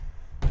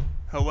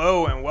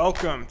Hello and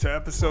welcome to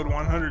episode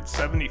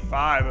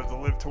 175 of the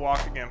Live to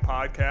Walk Again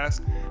podcast.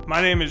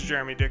 My name is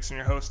Jeremy Dixon,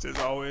 your host as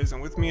always,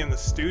 and with me in the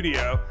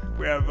studio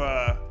we have,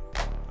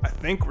 I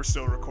think we're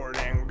still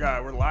recording.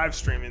 We're live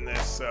streaming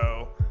this,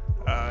 so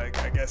I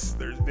guess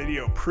there's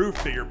video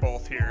proof that you're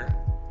both here.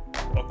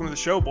 Welcome to the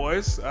show,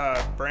 boys.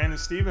 Brandon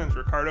Stevens,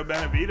 Ricardo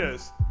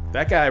Benavides.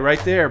 That guy right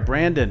there,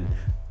 Brandon.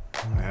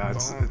 Yeah,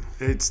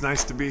 it's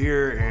nice to be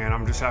here, and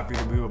I'm just happy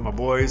to be with my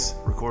boys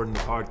recording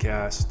the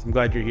podcast. I'm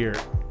glad you're here.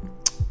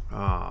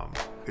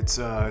 It's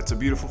a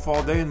beautiful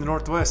fall day in the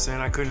Northwest,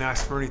 and I couldn't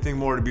ask for anything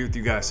more to be with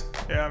you guys.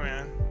 Yeah,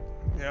 man.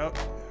 Yep.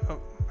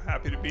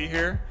 Happy to be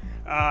here.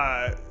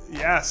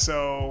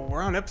 So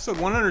we're on episode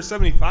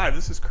 175.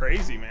 This is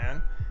crazy,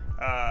 man.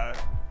 I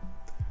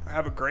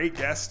have a great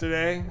guest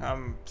today.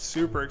 I'm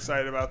super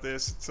excited about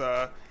this.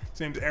 His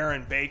name's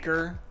Aaron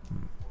Baker.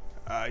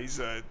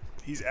 He's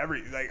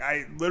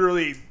I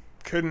literally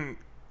couldn't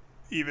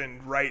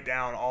even write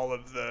down all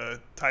of the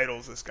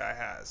titles this guy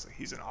has.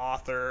 He's an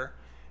author.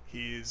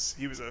 He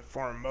was a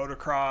former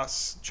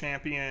motocross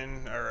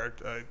champion or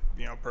a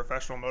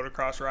professional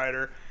motocross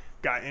rider.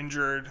 Got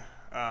injured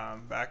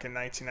back in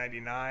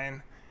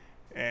 1999,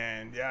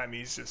 and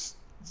he's just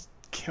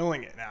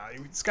killing it now.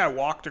 This guy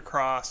walked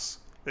across.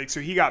 So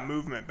he got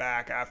movement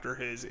back after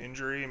his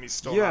injury, and he's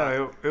still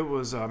it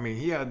was.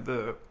 He had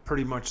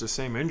pretty much the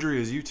same injury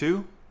as you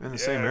two in the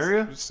same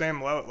area,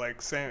 same level,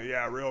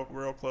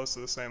 real close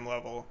to the same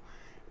level,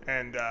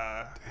 and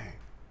dang.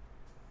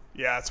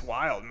 Yeah, it's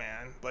wild,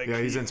 man.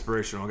 He's an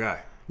inspirational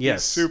guy.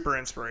 Yes, he's super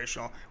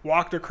inspirational.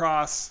 Walked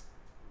across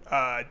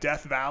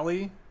Death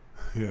Valley.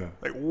 Yeah,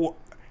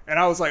 and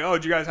I was like, "Oh,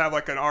 do you guys have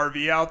like an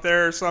RV out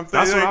there or something?"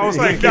 That's what I was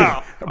like, thinking.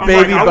 "No,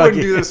 I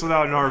wouldn't do this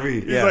without an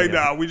RV." He's like,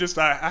 "No, we just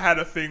I had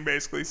a thing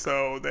basically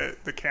so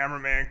that the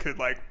cameraman could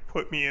like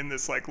put me in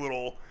this like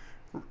little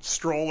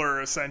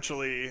stroller,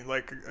 essentially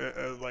like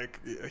a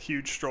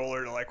huge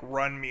stroller to like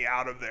run me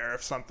out of there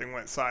if something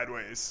went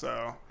sideways."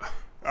 So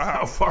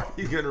how far are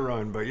you gonna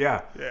run? But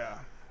yeah,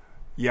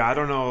 I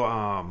don't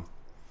know.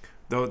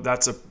 Though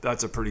that's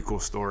a pretty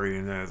cool story,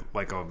 and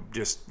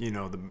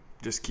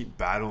just keep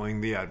battling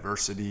the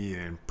adversity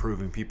and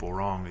proving people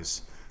wrong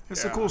it's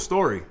a cool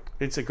story.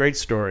 It's a great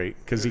story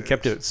because he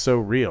kept it so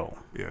real.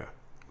 Yeah,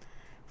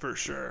 for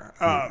sure.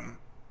 The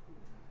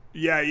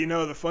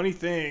funny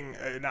thing,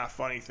 not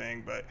funny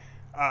thing, but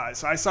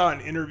so I saw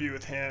an interview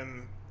with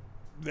him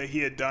that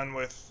he had done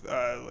with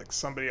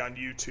somebody on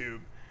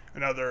YouTube,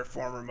 another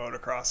former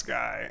motocross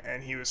guy,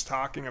 and he was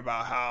talking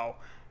about how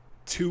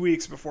 2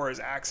 weeks before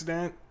his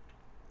accident,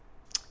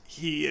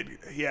 he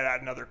had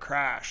another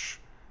crash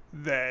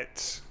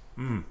that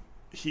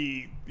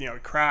he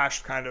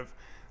crashed, kind of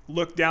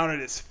looked down at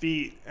his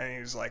feet, and he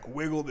was like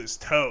wiggled his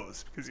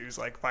toes because he was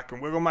like, if I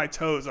can wiggle my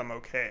toes, I'm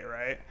okay,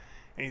 right?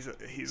 And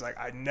he's like,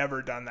 I'd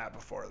never done that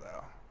before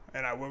though,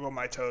 and I wiggled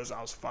my toes and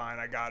I was fine.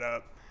 I got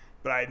up,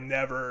 but I'd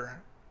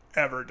never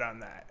ever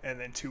done that. And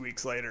then 2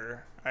 weeks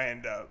later, I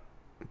ended up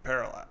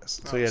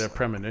paralyzed. So he had a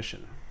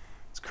premonition.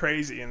 It's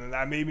crazy, and then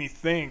that made me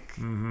think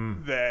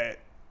that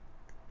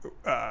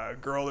a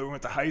girl that we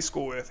went to high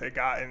school with had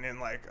gotten in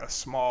like a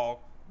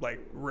small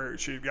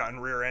she'd gotten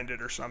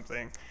rear-ended or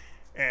something,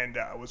 and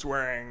was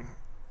wearing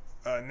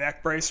a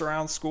neck brace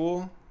around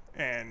school,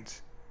 and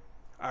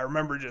I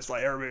remember just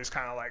like everybody was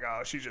kind of like,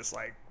 oh, she's just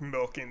like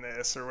milking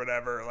this or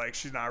whatever, like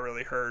she's not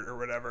really hurt or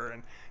whatever,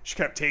 and she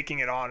kept taking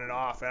it on and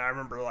off, and I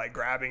remember like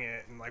grabbing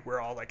it, and like we're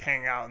all like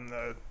hanging out in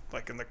the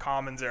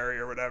commons area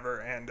or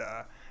whatever, and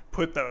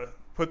put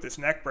this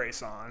neck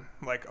brace on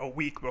like a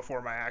week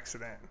before my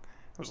accident.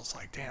 I was just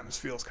like, damn, this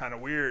feels kind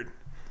of weird.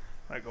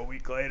 Like a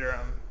week later,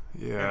 I'm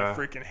in a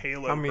freaking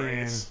Halo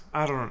brace.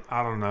 I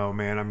don't know,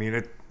 man. I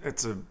mean,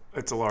 it's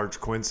a large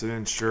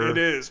coincidence, sure. It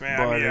is, man.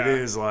 But it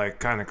is like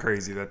kind of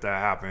crazy that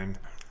happened.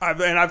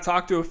 I've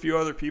talked to a few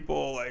other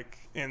people like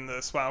in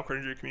the spinal cord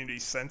injury community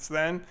since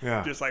then.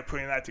 Yeah. Just like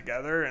putting that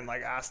together and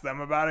like asked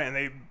them about it, and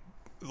they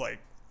like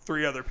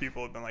 3 other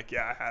people have been like,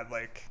 yeah, I had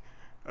like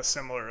a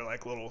similar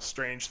like little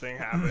strange thing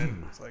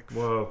happen. It's like,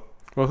 whoa.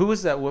 Well, who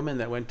was that woman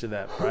that went to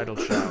that bridal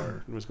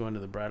shower and was going to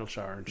the bridal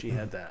shower, and she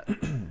had that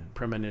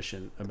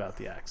premonition about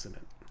the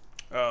accident?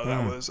 Oh,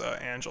 that was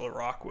Angela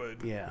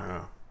Rockwood.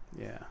 Yeah.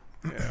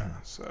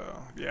 So,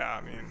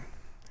 I mean,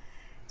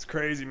 it's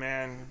crazy,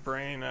 man.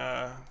 Brain,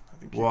 I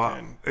think you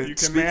can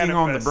speaking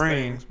on the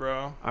brain, things,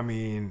 bro. I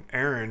mean,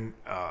 Aaron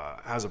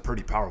has a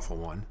pretty powerful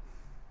one.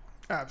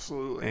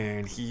 Absolutely.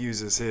 And he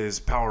uses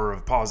his power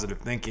of positive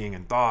thinking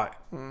and thought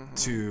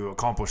to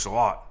accomplish a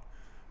lot.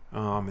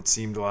 It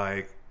seemed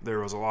like there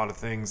was a lot of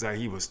things that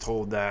he was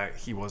told that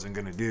he wasn't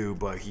going to do,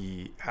 but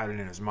he had it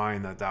in his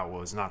mind that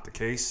was not the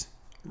case.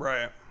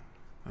 Right.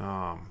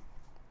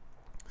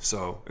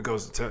 So it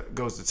goes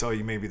to tell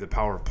you maybe the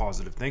power of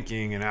positive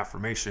thinking and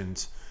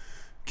affirmations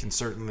can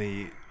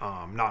certainly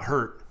not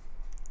hurt.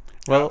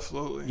 Well,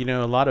 absolutely.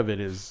 A lot of it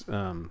is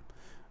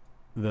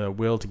the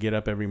will to get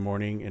up every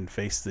morning and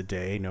face the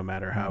day, no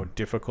matter how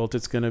difficult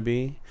it's going to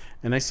be.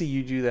 And I see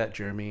you do that,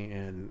 Jeremy,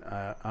 and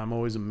I'm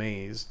always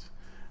amazed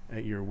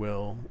at your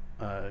will,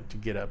 to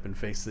get up and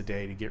face the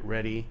day, to get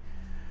ready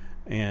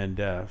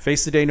and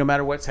face the day no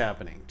matter what's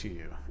happening to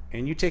you.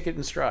 And you take it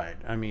in stride.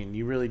 I mean,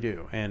 you really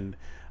do. And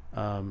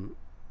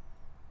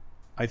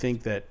I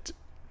think that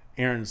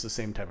Aaron's the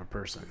same type of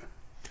person.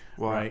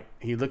 Well, right?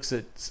 He looks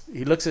at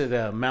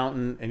a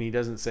mountain and he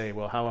doesn't say,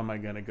 well, how am I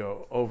going to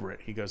go over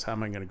it? He goes, how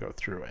am I going to go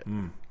through it?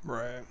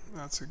 Right.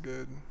 That's a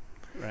good,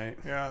 right?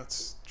 Yeah,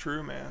 it's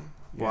true, man.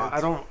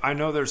 Well, I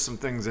know there's some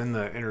things in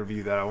the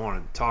interview that I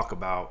want to talk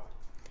about.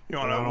 I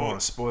don't want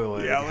to spoil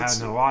it. Yeah,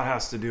 a lot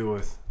has to do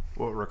with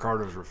what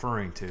Ricardo's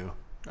referring to.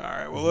 All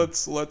right. Well,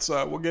 let's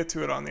we'll get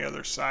to it on the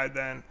other side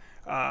then.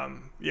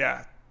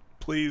 Yeah,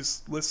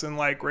 please listen,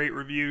 like, rate,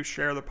 review,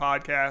 share the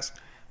podcast.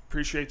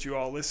 Appreciate you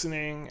all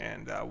listening,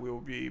 and we'll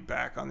be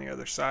back on the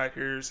other side.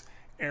 Here's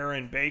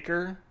Aaron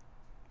Baker.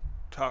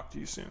 Talk to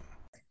you soon.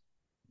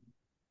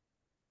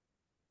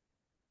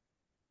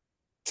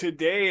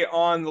 Today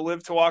on the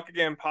Live to Walk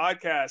Again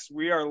podcast,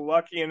 we are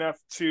lucky enough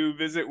to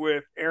visit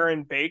with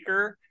Aaron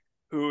Baker,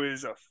 who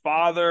is a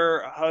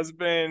father, a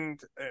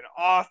husband, an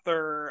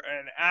author,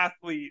 an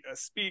athlete, a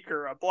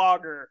speaker, a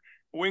blogger,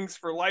 Wings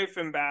for Life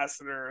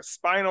ambassador, a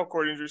spinal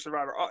cord injury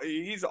survivor.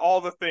 He's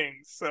all the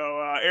things. So,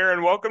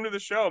 Aaron, welcome to the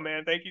show,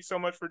 man. Thank you so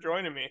much for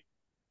joining me.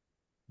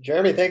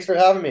 Jeremy, thanks for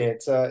having me.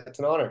 It's an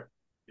honor.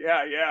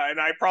 Yeah. And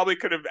I probably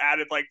could have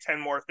added like 10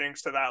 more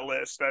things to that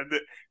list.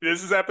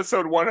 This is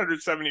episode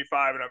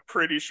 175, and I'm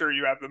pretty sure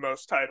you have the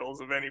most titles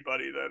of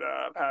anybody that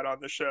I've had on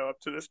the show up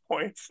to this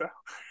point. So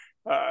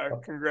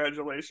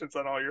congratulations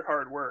on all your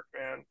hard work,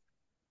 man.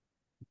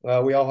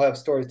 Well, we all have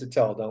stories to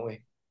tell, don't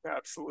we?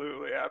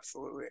 Absolutely.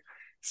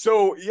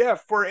 So, yeah,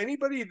 for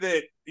anybody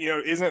that,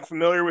 isn't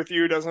familiar with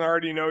you, doesn't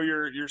already know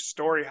your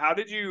story, how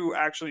did you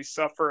actually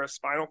suffer a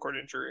spinal cord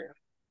injury?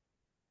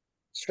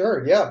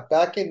 Sure, yeah.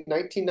 Back in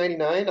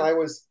 1999, I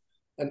was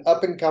an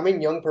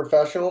up-and-coming young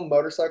professional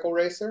motorcycle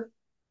racer,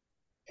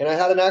 and I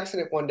had an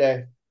accident one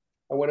day.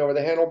 I went over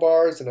the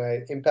handlebars, and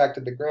I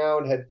impacted the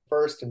ground head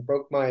first and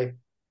broke my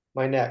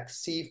neck,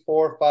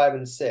 C4, 5,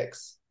 and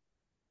 6.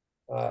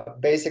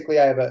 Basically,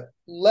 I have a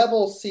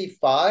level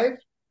C5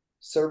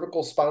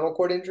 cervical spinal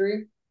cord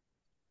injury.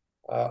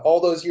 All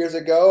those years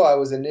ago, I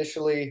was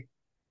initially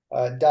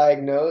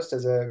diagnosed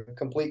as a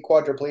complete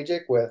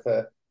quadriplegic with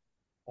a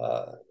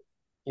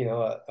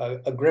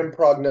grim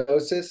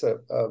prognosis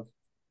of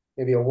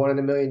maybe a 1 in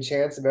a million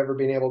chance of ever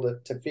being able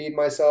to feed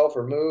myself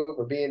or move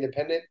or be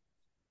independent,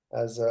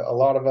 as a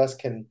lot of us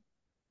can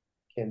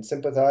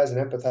sympathize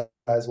and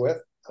empathize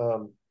with.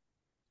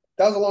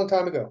 That was a long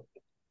time ago,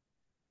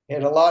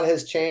 and a lot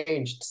has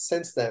changed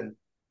since then.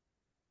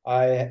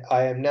 I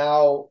am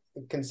now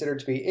considered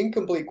to be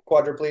incomplete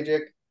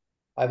quadriplegic.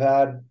 I've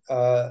had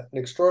an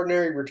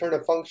extraordinary return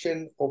of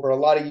function over a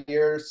lot of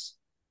years,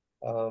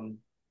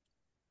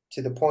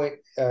 to the point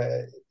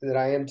that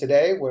I am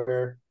today,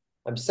 where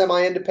I'm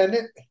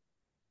semi-independent.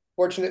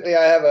 Fortunately,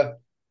 I have an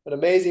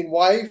amazing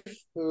wife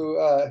who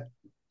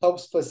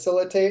helps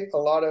facilitate a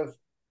lot of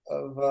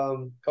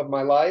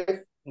my life.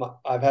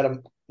 I've had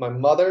my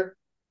mother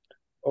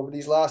over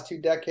these last 2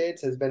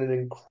 decades has been an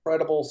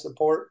incredible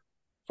support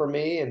for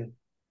me,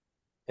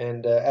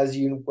 and as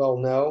you well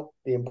know,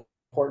 the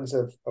importance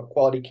of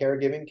quality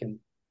caregiving can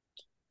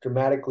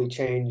dramatically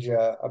change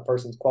a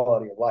person's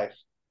quality of life.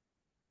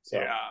 So.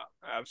 Yeah,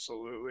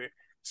 absolutely.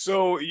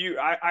 So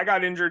I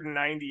got injured in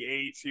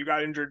 98. So you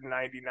got injured in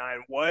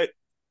 99. What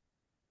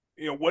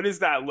does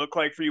that look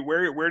like for you?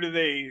 Where do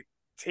they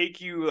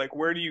take you? Like,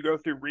 where do you go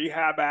through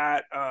rehab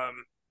at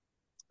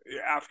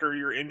after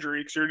your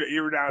injury? Because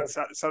you were down in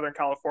Southern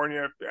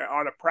California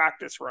on a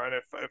practice run.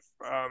 If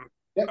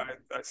Yep.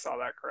 I saw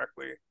that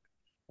correctly.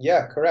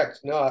 Yeah, correct.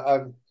 No,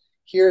 I'm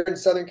here in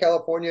Southern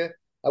California.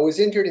 I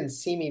was injured in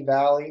Simi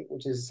Valley,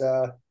 which is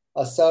a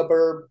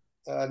suburb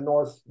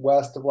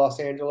northwest of Los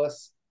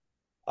Angeles.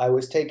 I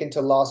was taken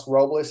to Los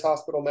Robles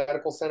Hospital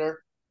Medical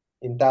Center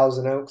in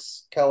Thousand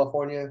Oaks,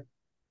 California,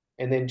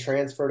 and then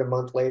transferred a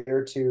month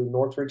later to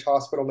Northridge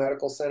Hospital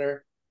Medical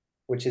Center,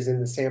 which is in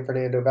the San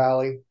Fernando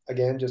Valley,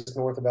 again, just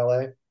north of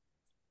LA.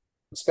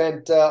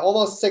 Spent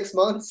almost 6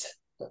 months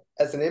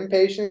as an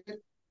inpatient,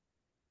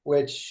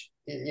 which,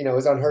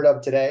 is unheard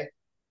of today.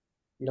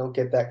 You don't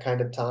get that kind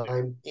of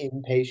time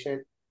inpatient.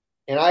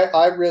 And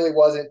I really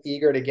wasn't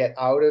eager to get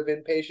out of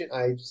inpatient.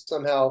 I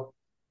somehow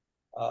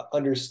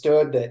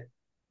understood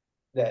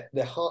that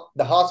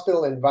the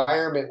hospital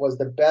environment was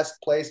the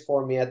best place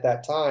for me at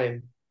that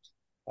time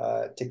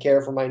to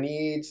care for my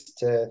needs,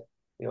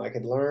 I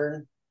could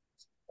learn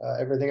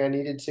everything I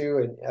needed to,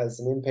 and as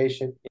an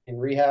inpatient in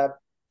rehab.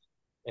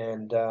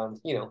 And,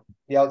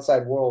 the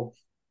outside world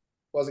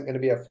wasn't going to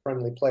be a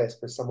friendly place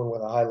for someone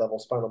with a high-level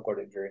spinal cord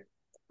injury.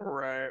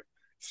 Right.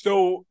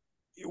 So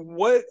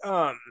what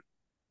I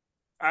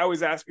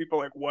always ask people,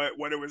 like,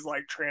 what it was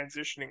like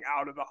transitioning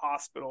out of the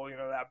hospital,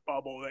 that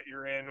bubble that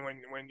you're in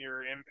when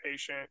you're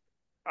inpatient,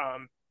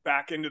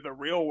 back into the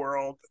real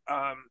world.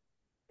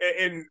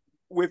 And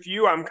with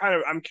you,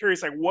 I'm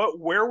curious, like,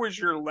 where was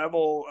your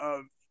level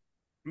of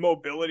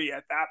mobility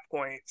at that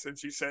point,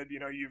 since you said,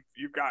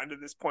 you've gotten to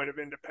this point of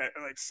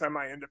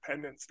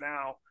semi-independence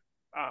now?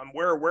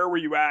 Where were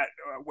you at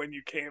when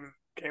you came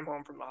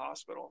home from the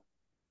hospital?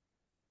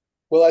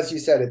 Well, as you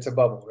said, it's a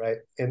bubble, right?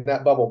 And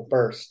that bubble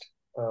burst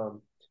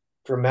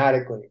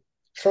dramatically,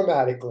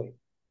 traumatically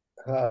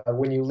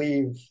when you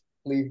leave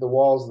the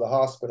walls of the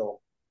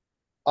hospital.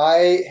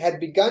 I had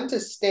begun to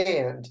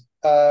stand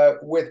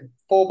with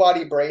full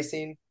body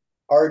bracing,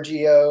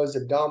 RGOs,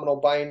 abdominal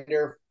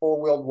binder,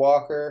 four-wheeled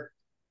walker,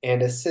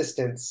 and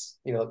assistance,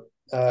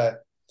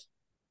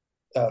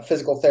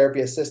 physical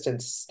therapy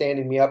assistants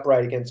standing me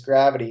upright against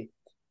gravity.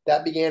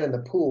 That began in the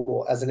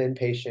pool as an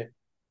inpatient.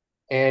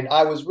 And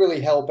I was really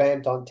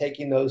hell-bent on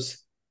taking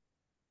those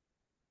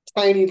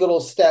tiny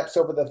little steps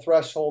over the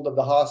threshold of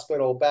the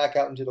hospital back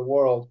out into the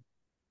world.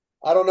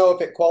 I don't know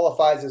if it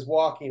qualifies as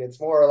walking.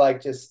 It's more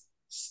like just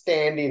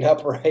standing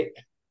upright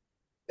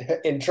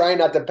and trying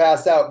not to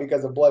pass out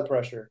because of blood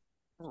pressure.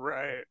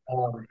 Right.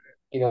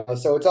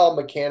 So it's all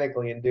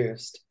mechanically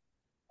induced.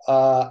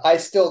 I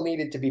still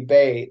needed to be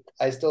bathed.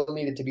 I still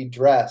needed to be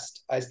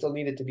dressed. I still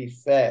needed to be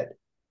fed.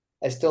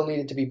 I still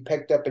needed to be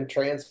picked up and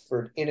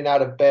transferred in and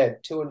out of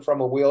bed, to and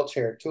from a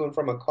wheelchair, to and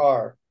from a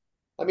car.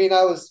 I mean,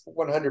 I was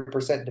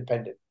 100%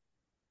 dependent.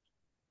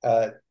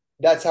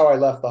 That's how I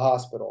left the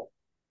hospital.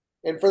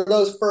 And for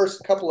those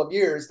first couple of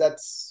years, that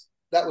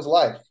was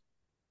life.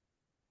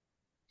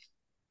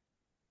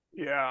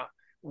 Yeah.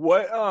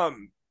 What,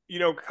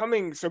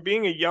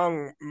 being a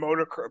young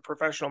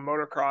professional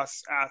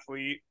motocross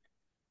athlete,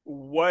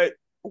 what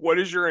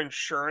is your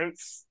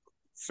insurance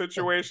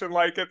situation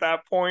like at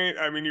that point?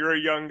 I mean, you're a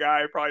young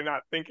guy, probably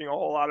not thinking a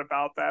whole lot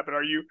about that, but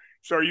are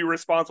you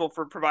responsible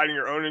for providing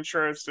your own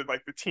insurance? Did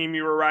like the team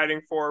you were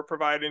riding for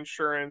provide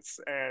insurance?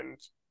 And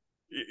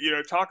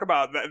talk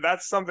about that.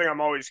 That's something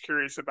I'm always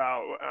curious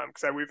about,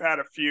 because we've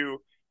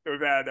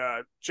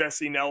had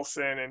Jesse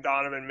Nelson and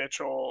Donovan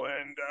Mitchell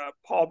and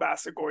Paul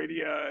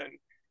Basagoitia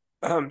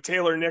and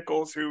Taylor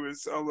Nichols, who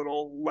is a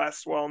little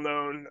less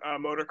well-known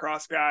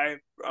motocross guy.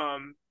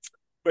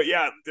 But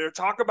yeah,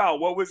 talk about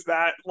what was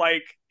that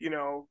like,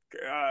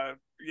 I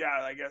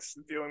guess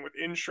dealing with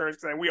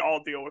insurance, and we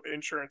all deal with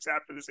insurance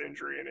after this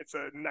injury and it's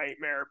a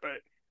nightmare, but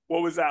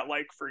what was that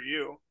like for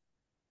you?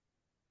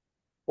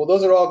 Well,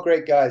 those are all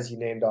great guys you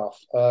named off.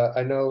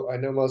 I know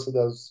most of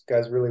those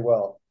guys really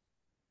well.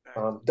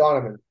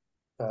 Donovan,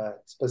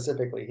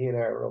 specifically, he and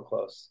I are real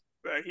close.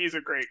 He's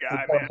a great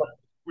guy, man.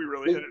 We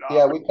really hit it off.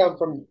 Yeah, we come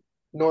from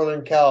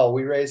Northern Cal.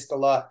 We raced a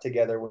lot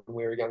together when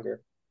we were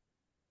younger.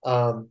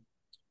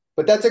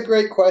 But that's a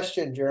great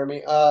question,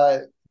 Jeremy.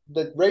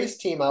 The race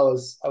team I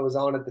was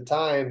on at the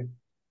time,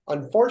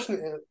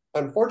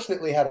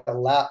 unfortunately had a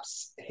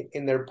lapse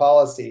in their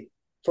policy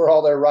for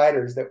all their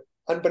riders, that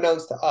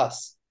unbeknownst to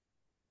us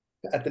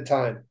at the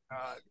time,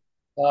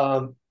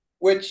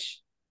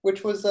 which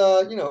was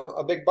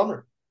a big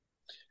bummer.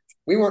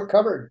 We weren't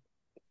covered,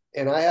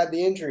 and I had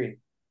the injury,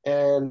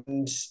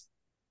 and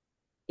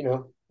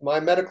my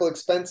medical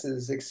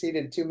expenses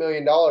exceeded $2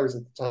 million at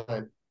the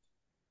time.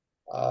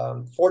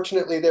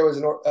 Fortunately, there was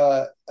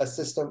a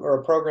system or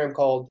a program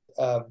called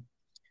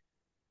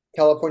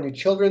California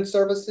Children's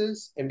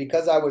Services, and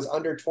because I was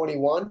under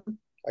 21,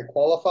 I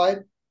qualified.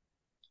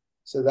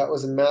 So that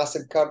was a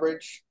massive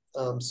coverage,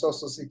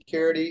 Social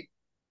Security,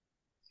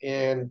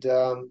 and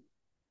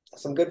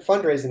some good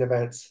fundraising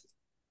events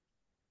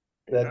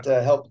that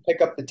helped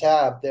pick up the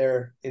tab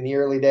there in the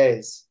early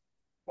days.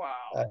 Wow.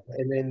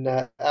 And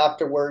then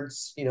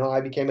afterwards,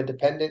 I became a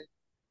dependent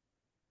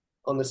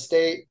on the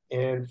state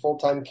and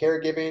full-time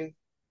caregiving.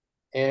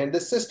 And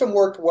the system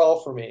worked well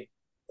for me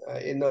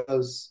in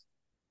those,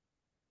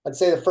 I'd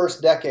say, the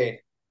first decade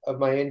of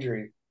my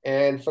injury.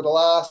 And for the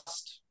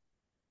last,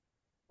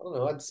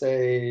 I'd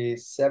say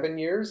 7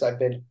 years, I've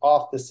been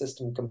off the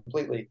system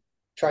completely,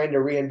 trying to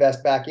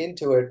reinvest back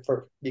into it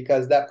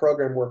because that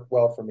program worked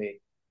well for me.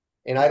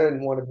 And I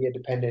didn't want to be a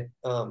dependent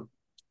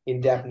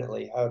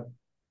indefinitely.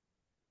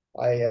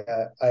 I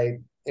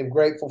am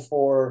grateful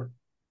for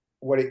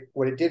what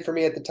it did for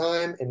me at the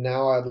time, and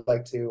now I'd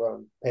like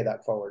to pay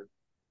that forward.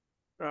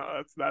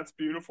 That's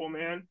beautiful,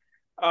 man.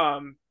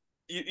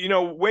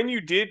 When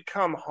you did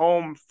come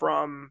home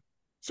from,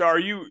 so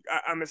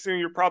I'm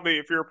assuming you're probably,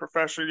 if you're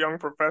a young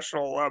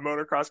professional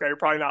motocross guy, you're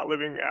probably not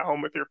living at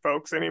home with your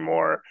folks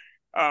anymore.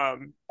 At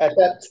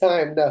that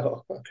time,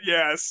 no.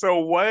 Yeah. So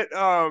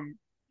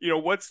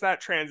what's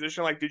that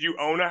transition like? Did you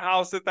own a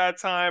house at that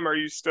time? Are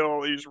you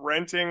just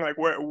renting? Like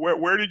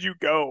where did you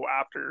go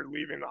after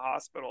leaving the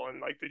hospital?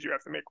 And like, did you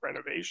have to make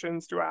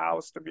renovations to a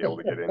house to be able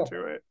to get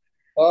into it?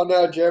 Oh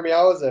no, Jeremy,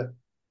 I was a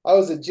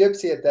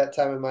gypsy at that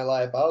time in my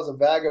life. I was a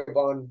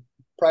vagabond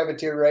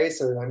privateer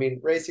racer. I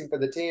mean, racing for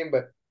the team,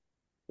 but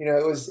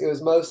it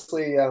was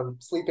mostly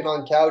sleeping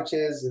on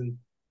couches, and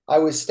I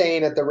was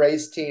staying at the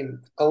race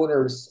team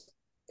owner's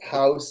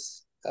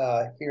house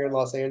here in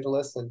Los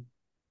Angeles,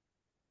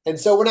 and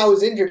so when I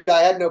was injured, I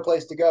had no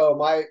place to go.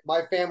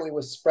 My family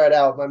was spread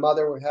out. My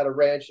mother had a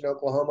ranch in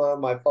Oklahoma.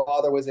 My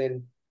father was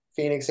in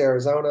Phoenix,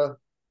 Arizona,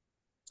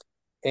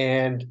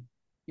 and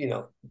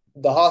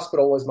the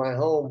hospital was my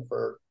home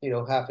for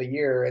half a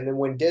year. And then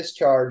when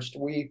discharged,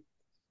 we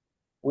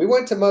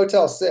went to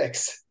Motel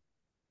 6.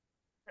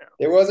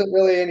 there wasn't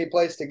really any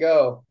place to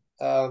go.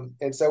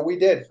 And so we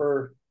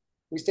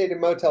stayed in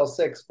Motel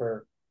 6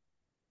 for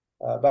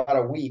about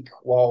a week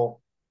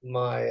while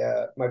my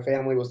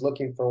family was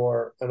looking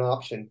for an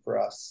option for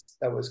us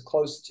that was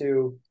close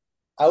to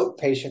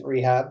outpatient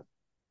rehab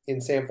in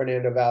San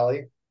Fernando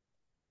Valley.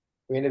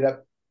 We ended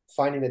up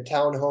finding a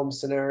townhome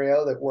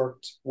scenario that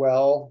worked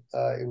well.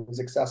 It was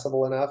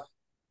accessible enough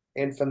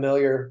and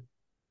familiar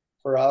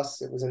for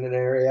us. It was in an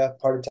area,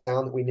 part of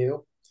town that we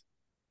knew.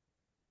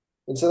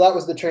 And so that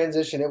was the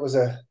transition. It was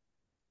a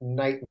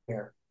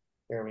nightmare,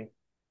 Jeremy.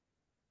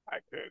 I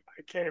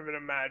can't even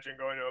imagine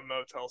going to a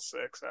Motel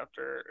 6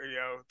 after,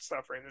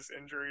 suffering this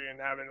injury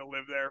and having to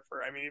live there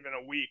for, even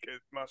a week.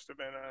 It must have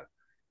been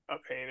a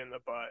pain in the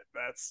butt.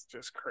 That's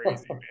just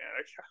crazy, man.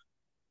 I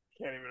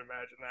can't even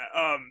imagine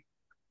that.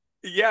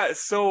 Yeah.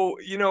 So,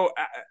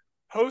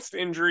 post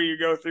injury, you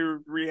go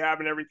through rehab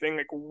and everything.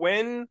 Like,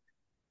 when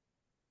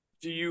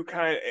do you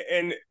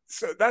and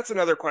so that's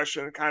another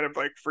question kind of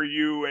like for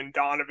you and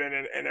Donovan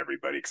and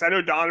everybody, because I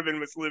know Donovan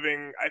was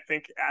living, I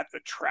think, at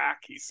the track,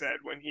 he said,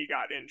 when he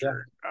got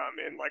injured,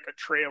 in like a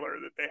trailer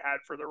that they had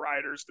for the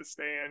riders to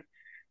stay in.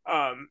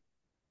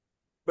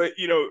 But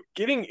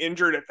getting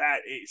injured at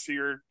that age, so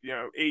you're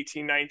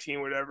 18, 19,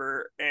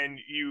 whatever,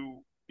 and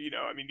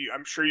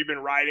I'm sure you've been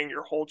riding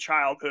your whole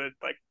childhood,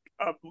 like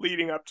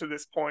leading up to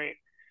this point,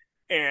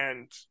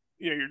 and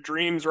your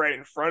dreams right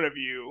in front of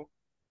you.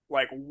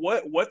 Like,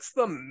 what's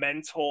the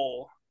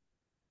mental,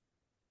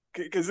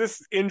 because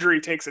this injury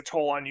takes a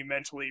toll on you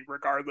mentally,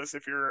 regardless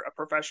if you're a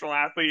professional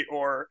athlete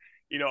or,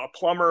 a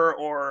plumber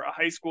or a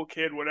high school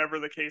kid, whatever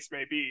the case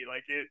may be.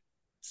 Like, it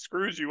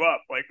screws you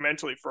up, like,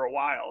 mentally for a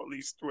while, at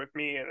least with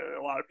me and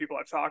a lot of people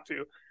I've talked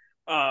to.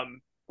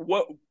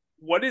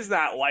 What is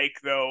that like,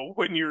 though,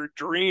 when your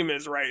dream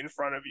is right in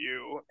front of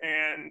you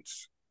and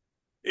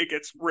it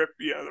gets ripped,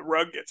 the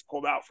rug gets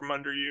pulled out from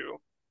under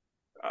you?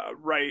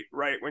 Right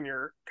when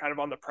you're kind of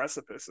on the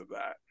precipice of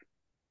that.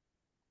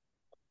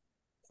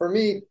 For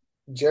me,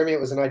 Jeremy,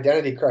 it was an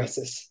identity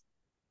crisis.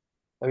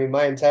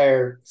 My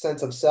entire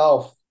sense of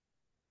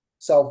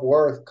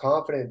self-worth,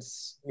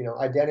 confidence,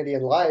 identity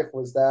in life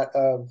was that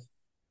of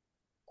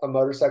a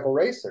motorcycle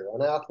racer,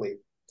 an athlete.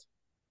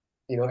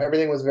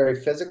 Everything was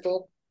very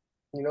physical.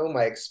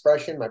 My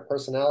expression, my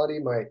personality,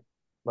 my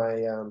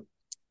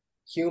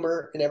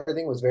humor and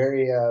everything was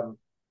very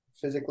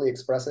physically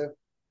expressive.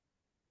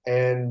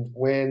 And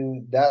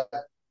when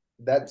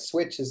that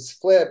switch is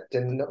flipped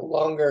and no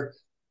longer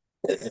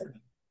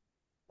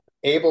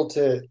able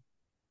to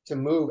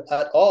move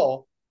at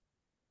all,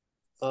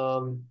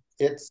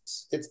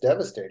 it's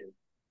devastating,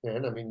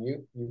 man.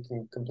 You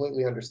can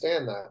completely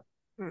understand that.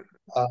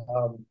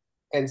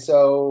 And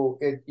so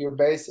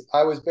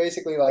I was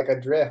basically like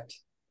adrift,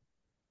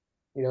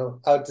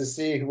 out to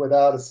sea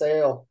without a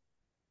sail,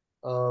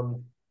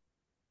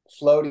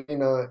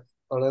 floating on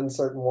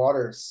uncertain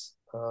waters.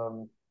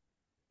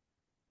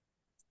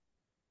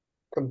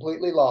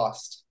 Completely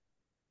lost,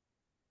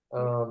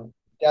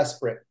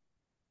 desperate,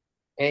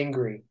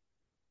 angry,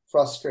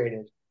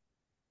 frustrated.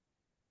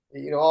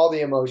 All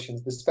the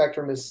emotions. The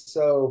spectrum is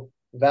so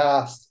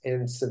vast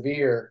and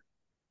severe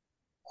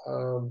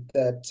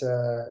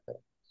that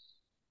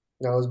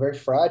I was very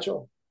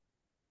fragile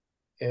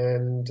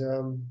and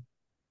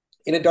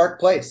in a dark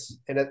place.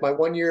 And at my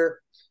 1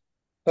 year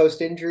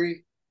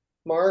post-injury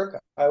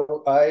mark,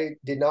 I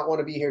did not want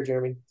to be here,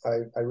 Jeremy.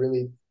 I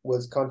really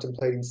was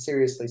contemplating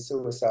seriously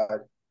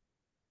suicide.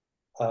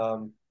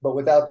 But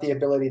without the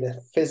ability to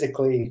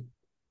physically,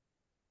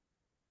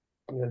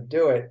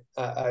 do it,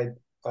 I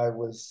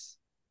was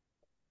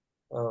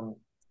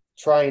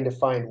trying to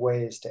find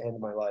ways to end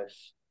my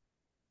life.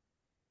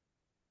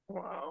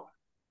 Wow.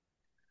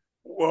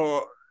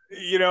 Well,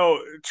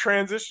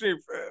 transitioning,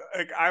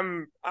 like,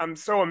 I'm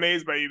so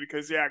amazed by you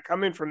because,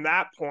 coming from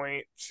that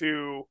point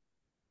to,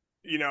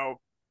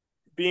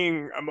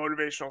 being a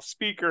motivational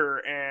speaker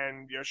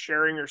and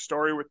sharing your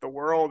story with the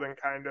world and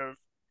kind of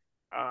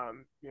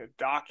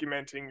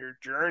documenting your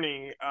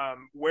journey,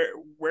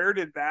 where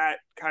did that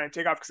kind of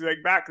take off? Because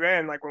like back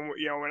then, like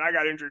when I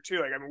got injured too,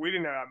 like we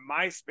didn't have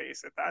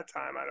MySpace at that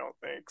time, I don't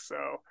think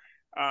so.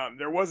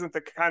 There wasn't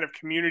the kind of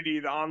community,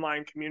 the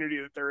online community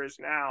that there is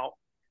now.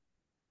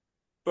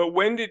 But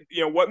when did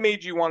what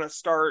made you want to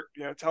start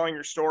telling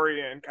your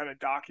story and kind of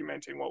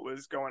documenting what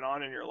was going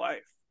on in your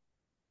life?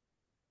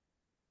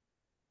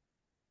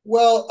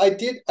 Well,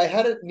 I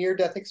had a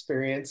near-death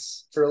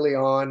experience early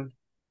on,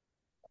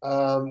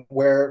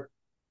 where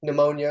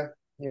pneumonia,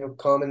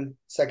 common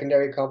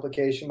secondary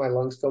complication, my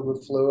lungs filled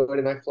with fluid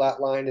and I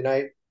flatlined. And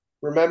I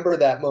remember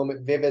that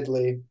moment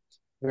vividly,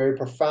 very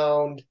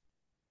profound,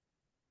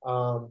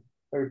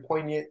 very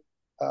poignant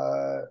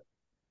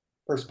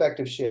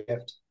perspective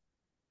shift.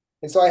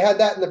 And so I had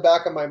that in the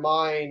back of my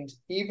mind,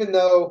 even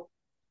though,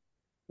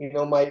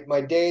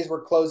 my days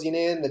were closing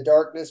in, the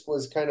darkness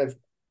was kind of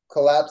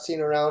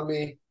collapsing around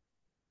me.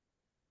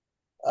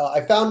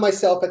 I found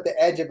myself at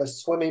the edge of a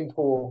swimming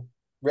pool,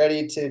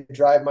 ready to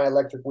drive my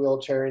electric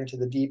wheelchair into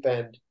the deep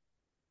end.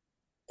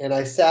 And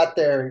I sat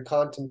there and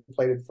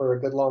contemplated for a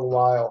good long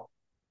while.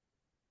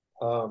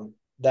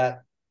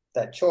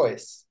 that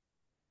choice.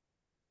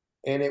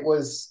 And it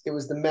was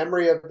the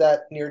memory of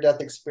that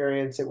near-death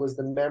experience. It was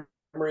the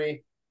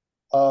memory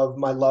of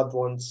my loved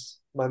ones,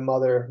 my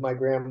mother, my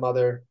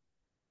grandmother,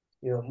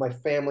 my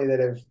family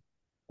that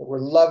were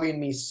loving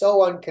me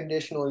so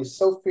unconditionally,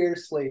 so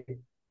fiercely,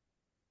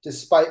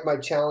 despite my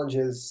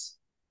challenges,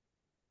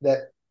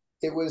 that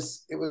it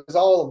was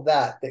all of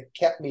that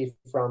kept me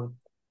from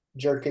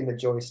jerking the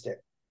joystick.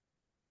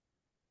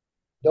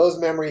 Those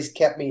memories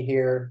kept me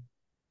here.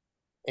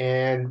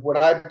 And when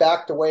I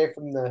backed away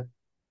from the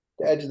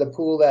edge of the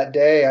pool that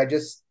day,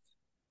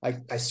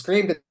 I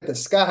screamed at the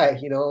sky,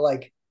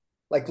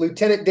 like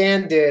Lieutenant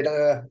Dan did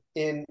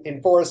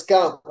in Forrest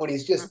Gump, when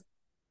he's just,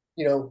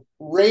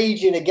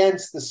 raging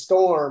against the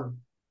storm,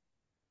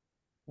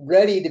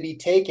 ready to be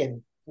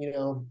taken,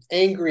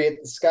 angry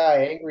at the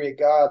sky, angry at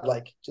God,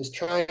 like just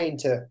trying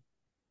to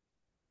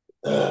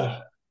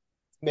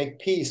make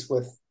peace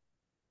with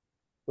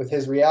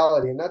his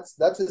reality. And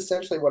that's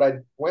essentially what I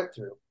went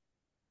through.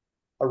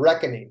 A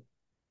reckoning,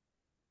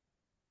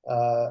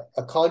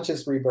 a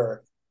conscious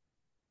rebirth.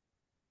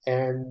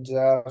 And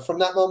from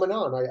that moment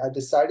on, I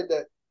decided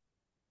that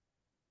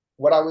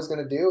what I was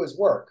going to do is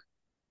work.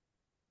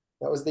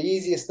 That was the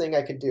easiest thing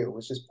I could do,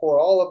 was just pour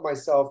all of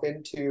myself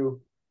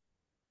into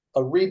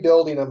a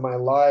rebuilding of my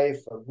life,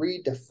 a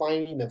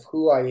redefining of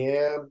who I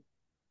am,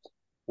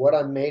 what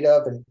I'm made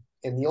of. And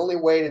the only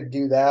way to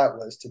do that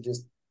was to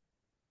just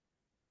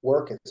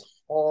work as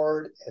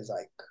hard as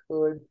I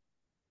could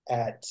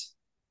at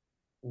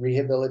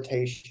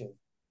rehabilitation,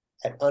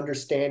 at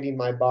understanding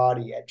my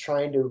body, at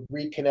trying to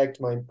reconnect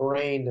my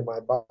brain to my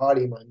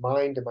body, my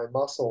mind to my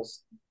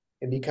muscles,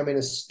 and becoming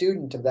a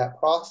student of that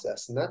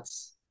process. And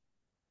that's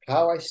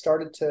how I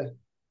started to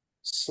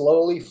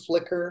slowly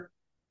flicker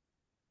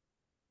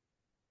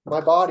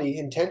my body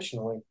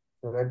intentionally.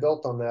 And I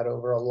built on that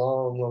over a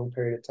long, long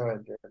period of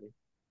time, Jeremy.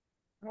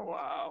 Oh,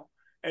 wow.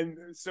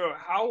 And so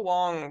how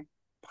long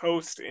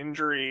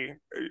post-injury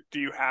do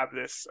you have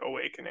this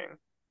awakening?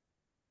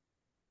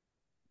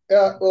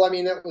 Well, I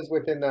mean, that was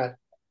within that.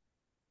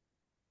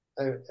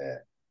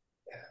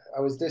 I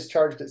was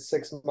discharged at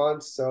 6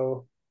 months.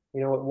 So,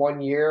 at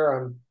 1 year,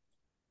 I'm,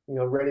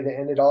 ready to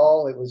end it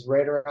all. It was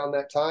right around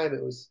that time.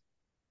 It was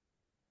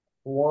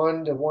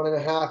 1 to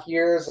 1.5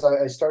 years.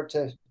 I start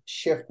to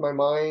shift my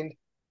mind,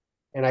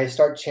 and I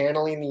start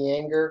channeling the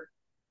anger.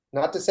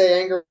 Not to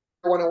say anger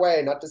went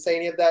away, not to say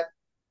any of that,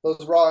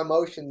 those raw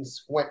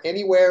emotions went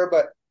anywhere,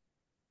 but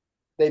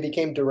they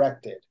became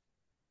directed.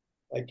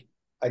 Like,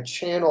 I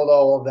channeled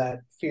all of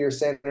that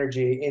fierce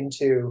energy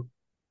into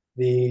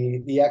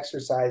the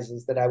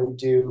exercises that I would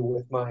do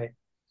with my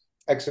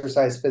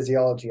exercise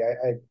physiology.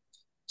 I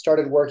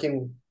started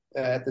working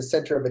at the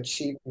Center of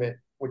Achievement,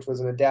 which was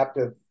an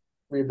adaptive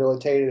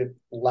rehabilitative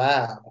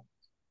lab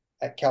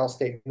at Cal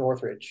State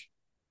Northridge.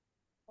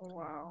 Oh,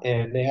 wow.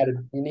 And they had a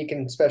unique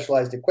and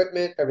specialized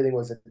equipment. Everything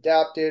was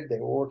adapted. They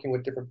were working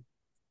with different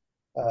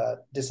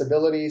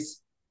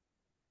disabilities.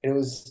 And it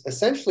was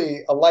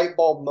essentially a light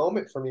bulb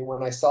moment for me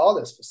when I saw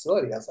this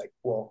facility. I was like,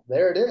 well,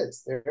 there it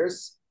is.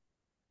 There's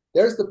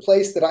the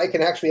place that I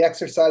can actually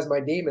exercise my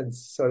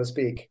demons, so to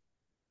speak.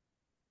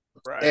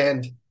 Right.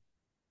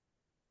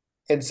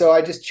 And so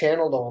I just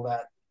channeled all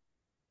that.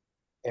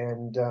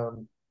 And,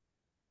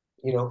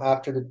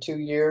 after the 2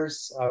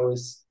 years, I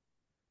was,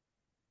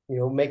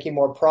 making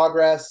more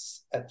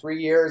progress. At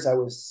 3 years, I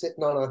was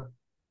sitting on a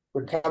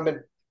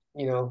recumbent,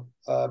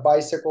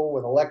 bicycle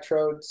with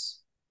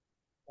electrodes,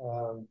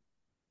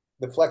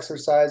 the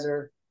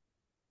Flexerciser,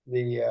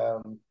 the,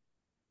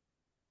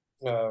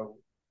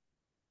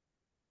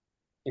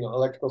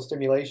 electrical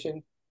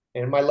stimulation,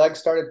 and my legs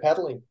started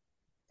pedaling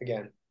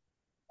again,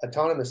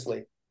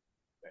 autonomously,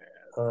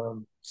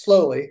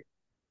 slowly,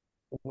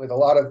 with a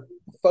lot of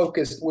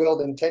focused,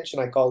 willed intention.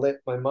 I called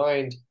it, my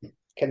mind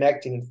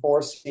connecting and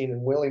forcing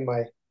and willing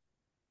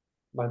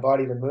my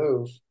body to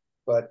move.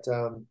 But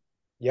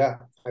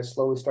I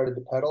slowly started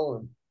to pedal,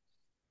 and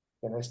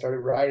then I started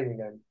riding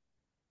again.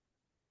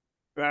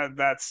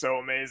 That's so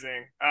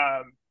amazing.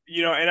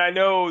 And I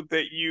know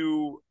that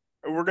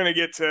we're going to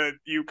get to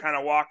you kind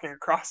of walking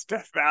across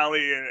Death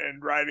Valley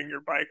and riding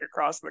your bike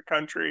across the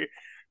country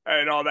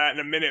and all that in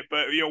a minute.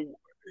 But,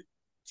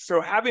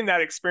 so having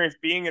that experience,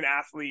 being an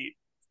athlete,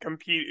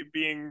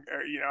 having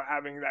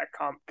that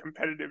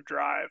competitive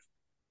drive,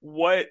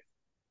 so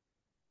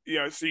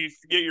you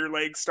get your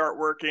legs start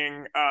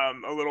working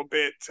a little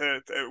bit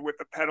with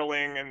the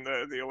pedaling and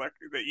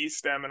the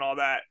e-stem and all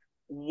that.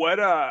 When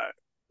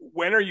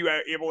are you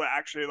able to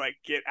actually like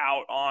get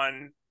out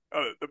on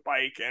the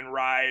bike and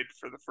ride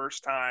for the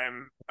first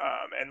time?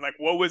 And like,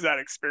 what was that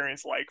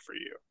experience like for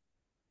you?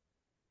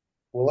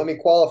 Well, let me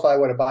qualify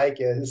what a bike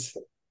is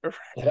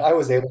that I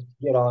was able to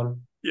get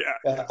on. Yeah.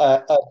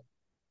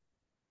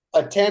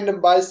 A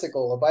tandem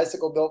bicycle, a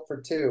bicycle built for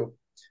two.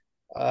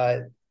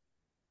 I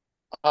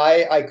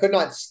could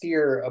not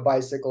steer a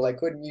bicycle. I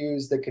couldn't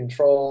use the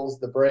controls,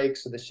 the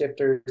brakes, or the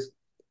shifters.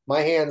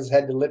 My hands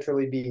had to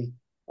literally be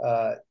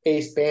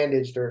ace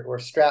bandaged or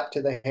strapped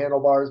to the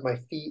handlebars, my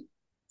feet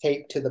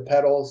taped to the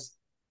pedals.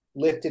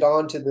 lifted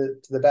onto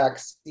the back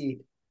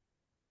seat,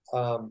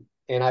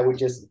 and I would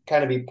just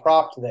kind of be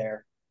propped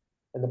there,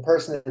 and the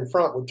person in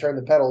front would turn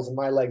the pedals, and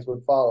my legs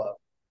would follow.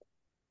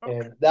 Okay.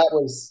 And that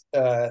was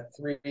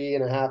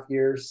 3.5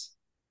 years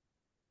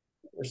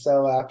or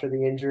so after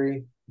the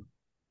injury,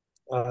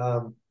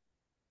 and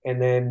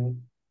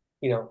then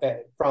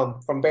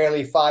from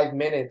barely 5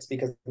 minutes,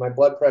 because my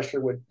blood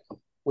pressure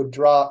would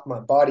drop, my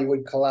body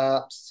would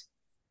collapse,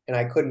 and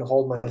I couldn't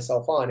hold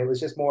myself on. It was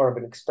just more of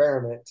an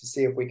experiment to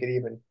see if we could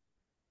even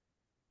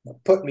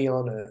put me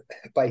on a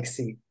bike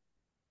seat.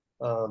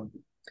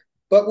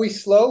 But we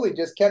slowly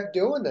just kept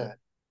doing that.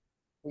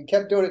 We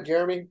kept doing it,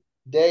 Jeremy,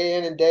 day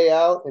in and day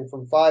out, and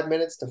from 5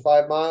 minutes to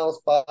 5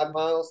 miles, 5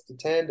 miles to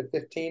 10 to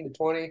 15 to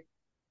 20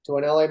 to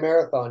an LA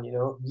marathon,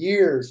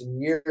 years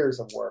and years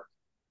of work.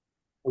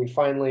 We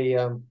finally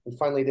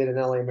did an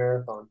LA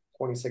marathon,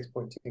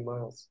 26.2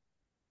 miles.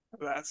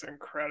 That's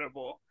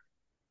incredible.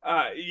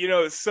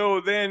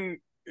 So then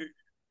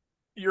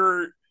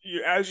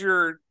as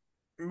your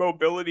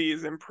mobility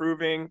is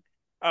improving,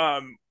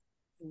 and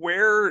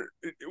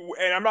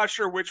I'm not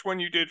sure which one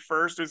you did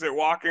first. Is it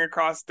walking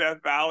across Death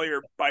Valley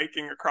or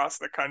biking across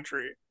the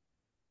country?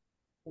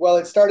 Well,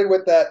 it started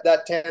with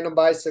that tandem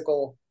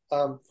bicycle,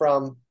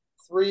 from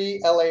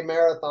 3 LA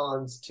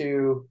marathons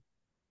to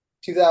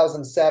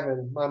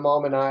 2007. My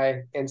mom and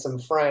I and some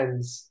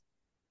friends,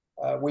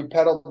 we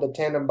pedaled the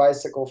tandem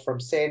bicycle from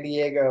San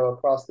Diego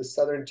across the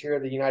southern tier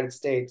of the United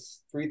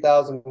States,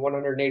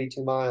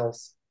 3,182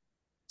 miles,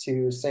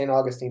 to St.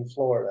 Augustine,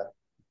 Florida.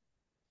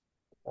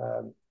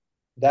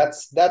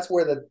 That's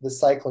where the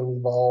cycling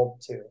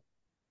evolved to.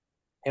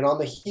 And on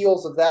the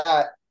heels of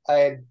that, I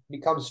had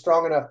become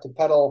strong enough to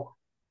pedal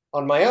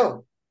on my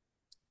own,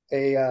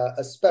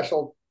 a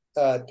special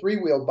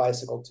 3-wheeled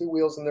bicycle, 2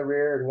 wheels in the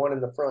rear and 1 in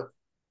the front,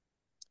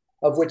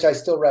 of which I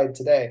still ride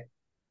today.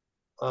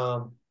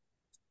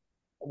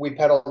 We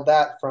pedaled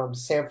that from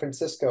San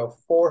Francisco,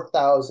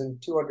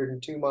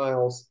 4,202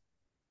 miles,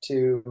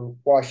 to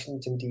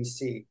Washington,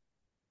 D.C.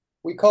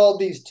 We called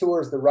these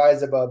tours the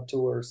Rise Above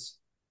Tours.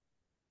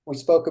 We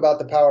spoke about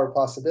the power of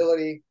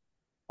possibility.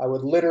 I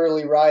would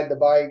literally ride the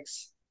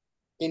bikes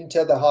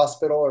into the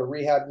hospital or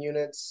rehab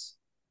units,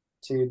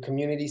 to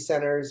community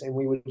centers, and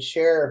we would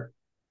share,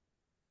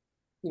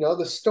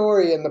 the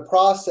story and the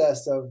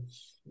process of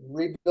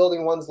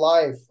rebuilding one's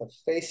life, of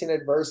facing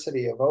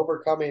adversity, of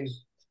overcoming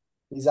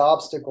these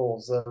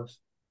obstacles, of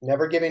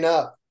never giving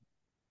up,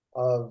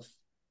 of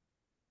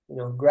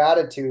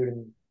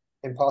gratitude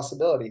and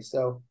possibility.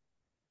 So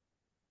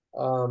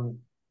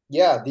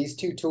these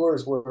 2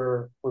 tours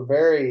were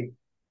very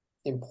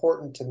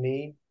important to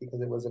me,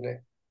 because it was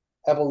an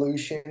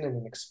evolution and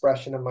an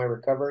expression of my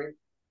recovery,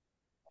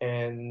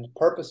 and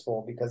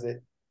purposeful because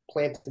it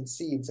planted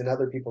seeds in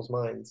other people's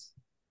minds.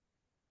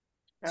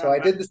 So I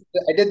did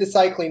the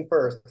cycling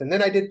first, and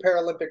then I did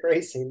Paralympic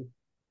racing,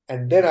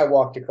 and then I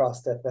walked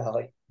across Death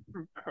Valley.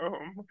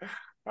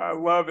 I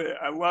love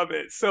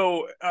it.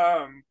 So,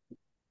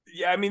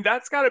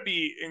 that's got to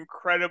be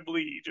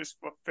incredibly just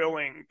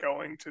fulfilling,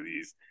 going to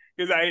these,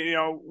 because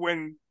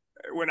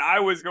when I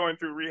was going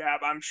through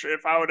rehab, I'm sure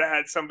if I would have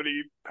had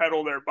somebody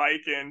pedal their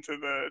bike into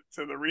the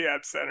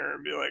rehab center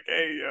and be like,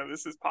 hey,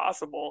 this is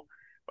possible,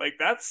 like,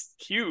 that's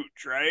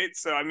huge, right?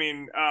 So,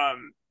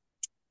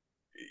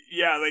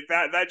 like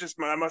that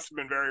must have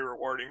been very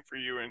rewarding for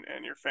you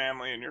and your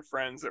family and your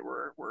friends that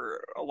were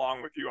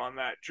along with you on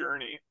that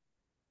journey.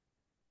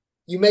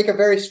 You make a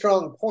very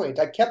strong point.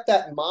 I kept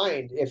that in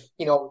mind. If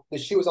the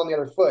shoe was on the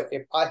other foot,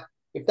 if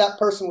that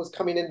person was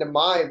coming into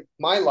my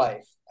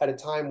life at a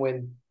time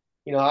when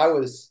I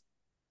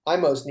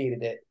most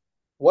needed it,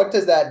 what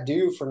does that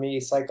do for me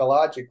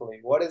psychologically?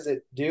 What does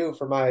it do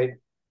for my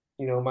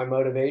my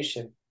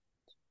motivation?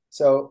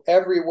 So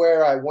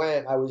everywhere I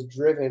went, I was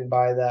driven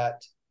by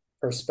that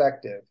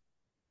perspective.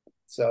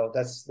 So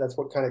that's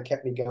what kind of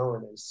kept me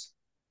going, is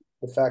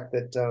the fact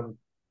that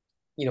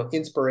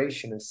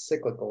inspiration is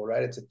cyclical,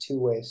 right? It's a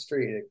 2-way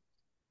street.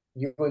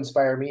 You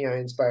inspire me, I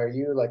inspire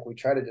you. Like, we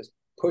try to just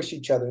push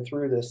each other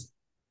through this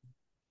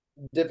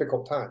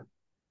difficult time.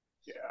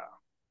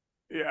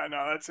 Yeah,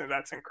 no,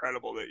 that's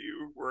incredible that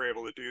you were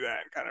able to do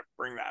that and kind of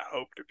bring that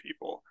hope to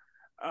people.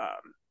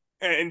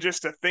 And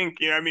just to think,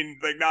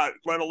 like, not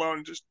let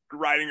alone just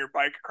riding your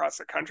bike across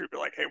the country, but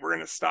like, hey, we're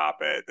going to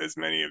stop at as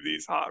many of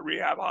these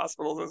rehab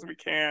hospitals as we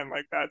can.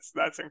 Like,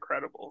 that's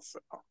incredible. So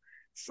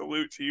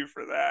salute to you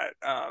for that.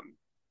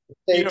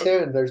 Stay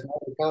tuned. There's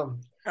more to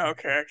come.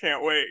 Okay. I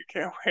can't wait.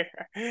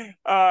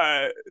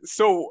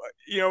 So,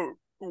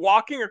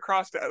 walking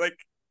across that, like,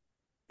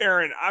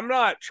 Aaron, I'm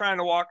not trying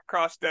to walk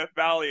across Death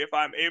Valley if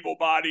I'm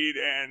able-bodied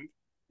and,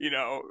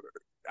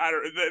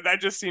 that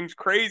just seems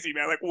crazy,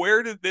 man. Like,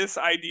 where did this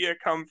idea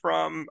come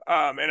from?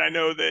 And I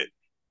know that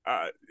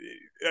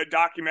a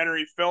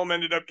documentary film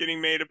ended up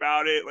getting made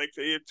about it, like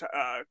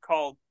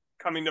called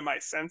Coming to My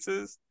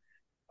Senses.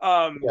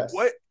 Yes.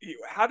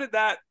 How did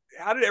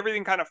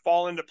everything kind of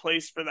fall into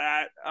place for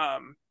that?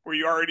 Were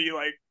you already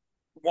like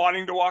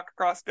wanting to walk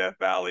across Death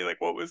Valley?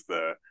 Like, what was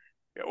the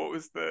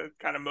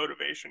kind of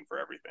motivation for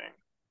everything?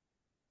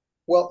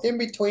 Well, in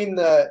between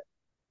the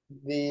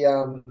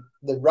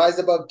Rise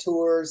Above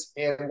tours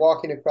and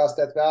walking across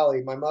Death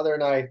Valley, my mother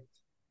and I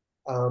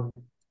um,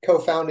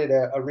 co-founded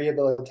a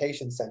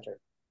rehabilitation center.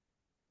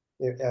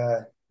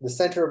 The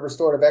Center of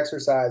Restorative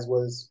Exercise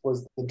was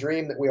the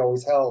dream that we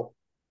always held,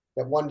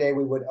 that one day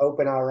we would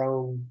open our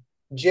own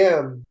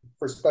gym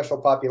for special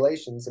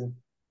populations and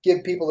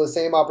give people the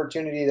same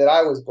opportunity that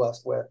I was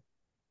blessed with.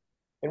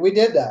 And we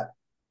did that.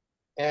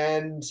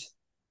 And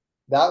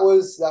that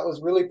was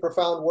really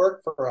profound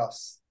work for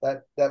us.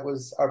 That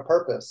was our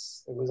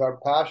purpose. It was our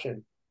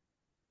passion.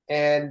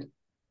 And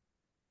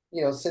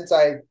since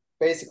I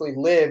basically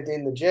lived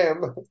in the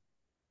gym,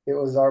 it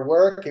was our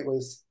work. It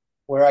was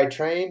where I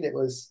trained. It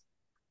was,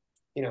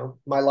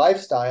 my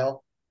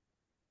lifestyle.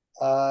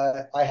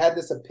 I had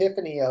this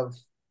epiphany of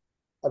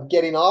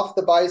getting off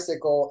the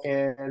bicycle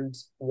and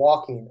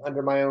walking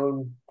under my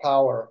own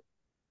power.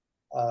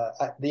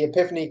 The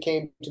epiphany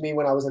came to me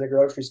when I was in a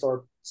grocery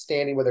store,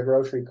 standing with a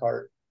grocery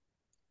cart,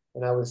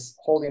 and I was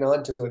holding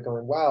on to it,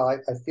 going, "Wow,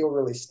 I feel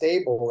really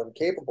stable and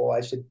capable.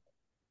 I should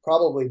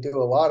probably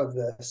do a lot of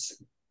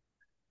this."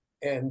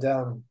 And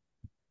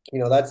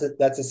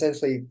that's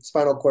essentially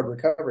spinal cord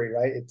recovery,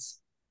 right? It's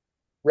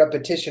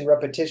repetition,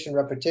 repetition,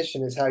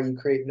 repetition is how you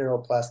create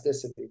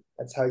neuroplasticity.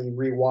 That's how you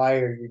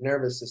rewire your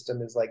nervous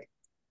system, is like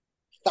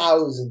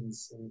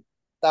thousands and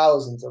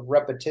thousands of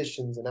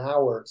repetitions and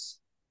hours.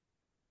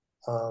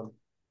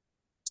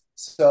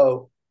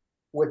 So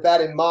with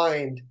that in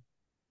mind,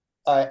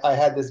 I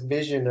had this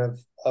vision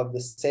of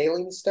the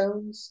saline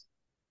stones.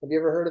 Have you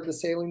ever heard of the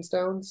saline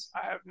stones?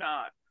 I have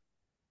not.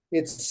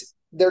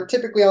 They're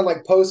typically on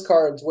like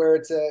postcards where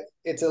it's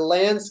a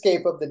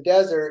landscape of the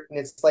desert, and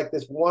it's like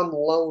this one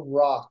lone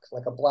rock,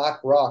 like a black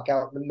rock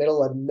out in the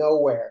middle of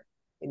nowhere.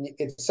 And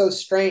it's so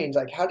strange.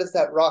 Like, how does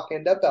that rock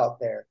end up out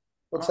there?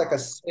 Looks like a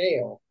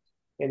snail.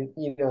 And,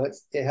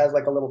 it has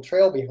like a little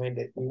trail behind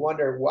it. You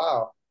wonder,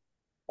 wow,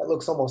 that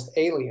looks almost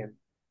alien.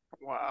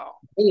 Wow.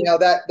 Anyhow,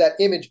 that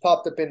image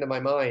popped up into my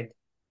mind.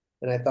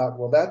 And I thought,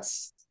 well,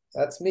 that's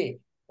me.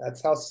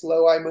 That's how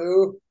slow I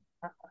move.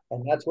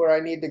 And that's where I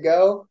need to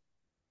go.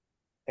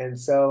 And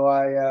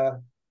so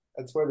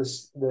that's where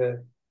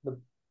the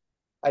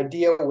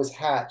idea was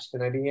hatched,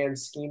 and I began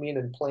scheming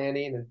and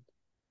planning. And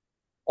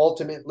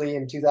ultimately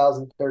in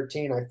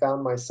 2013, I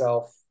found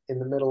myself in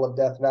the middle of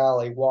Death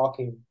Valley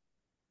walking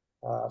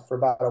for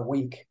about a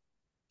week,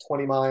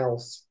 20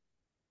 miles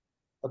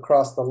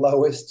across the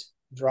lowest,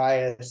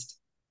 driest,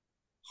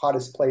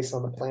 hottest place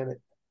on the planet.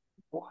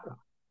 Wow.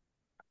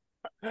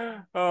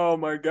 Oh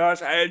my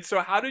gosh. And so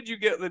how did you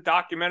get the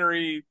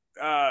documentary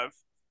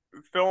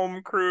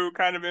film crew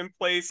kind of in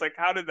place? Like,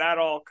 how did that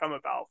all come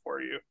about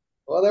for you?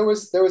 Well, there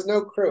was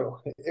no crew.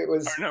 It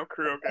was no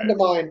crew. Okay.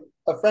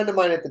 A friend of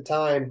mine at the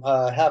time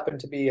happened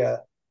to be a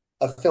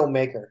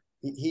filmmaker.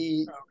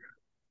 He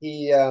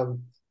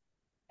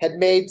had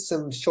made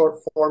some short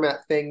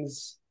format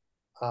things.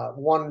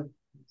 One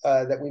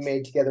that we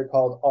made together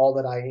called All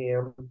That I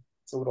Am.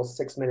 It's a little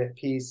 6-minute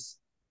piece,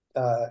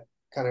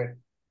 kind of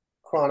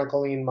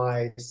chronicling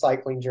my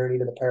cycling journey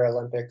to the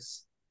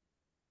Paralympics.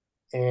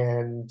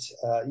 And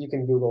you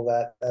can Google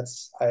that.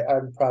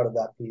 I'm proud of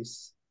that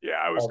piece. Yeah,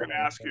 I was going to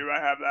ask you. I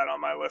have that on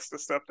my list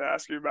of stuff to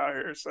ask you about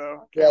here.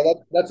 So yeah,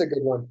 that's a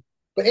good one.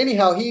 But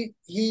anyhow, he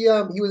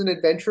was an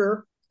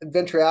adventure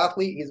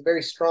athlete. He's a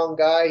very strong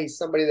guy. He's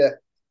somebody that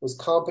was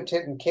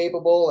competent and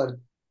capable. And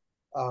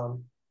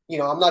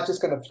I'm not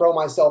just going to throw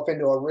myself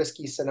into a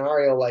risky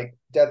scenario like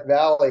Death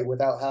Valley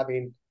without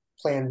having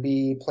Plan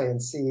B, Plan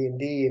C, and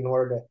D in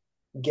order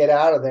to get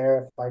out of there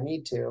if I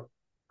need to.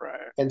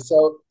 Right. And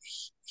so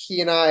he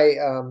and I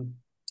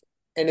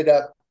ended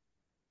up,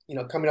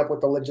 coming up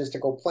with a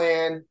logistical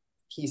plan.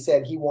 He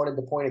said he wanted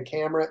to point a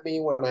camera at me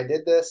when I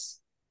did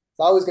this.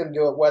 So I was going to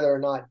do it whether or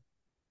not,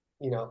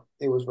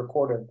 it was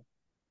recorded.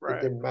 Right.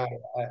 It didn't matter.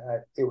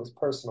 It was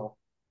personal.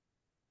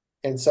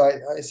 And so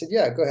I said,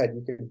 yeah, go ahead.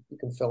 You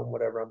can film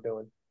whatever I'm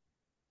doing.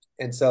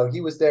 And so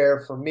he was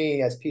there for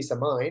me as peace of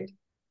mind.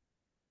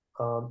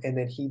 And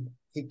then he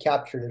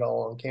captured it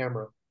all on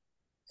camera.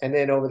 And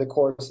then over the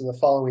course of the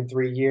following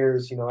 3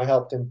 years, I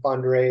helped him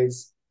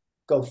fundraise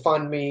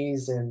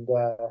GoFundMes and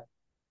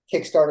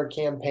Kickstarter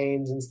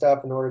campaigns and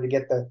stuff in order to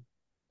get the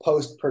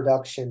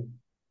post-production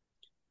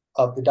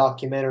of the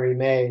documentary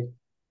made.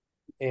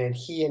 And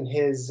he and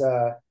his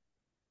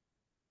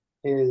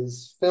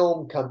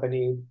film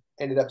company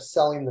ended up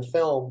selling the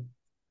film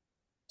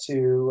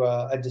to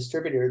a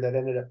distributor that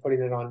ended up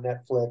putting it on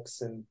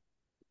Netflix and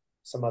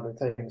some other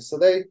things. So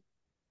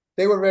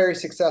they were very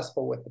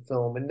successful with the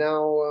film, and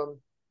now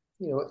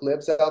it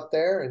lives out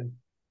there, and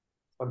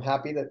I'm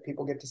happy that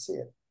people get to see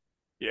it.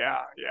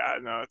 Yeah,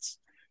 no, it's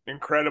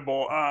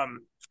incredible.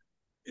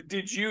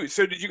 Did you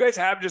guys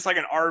have just like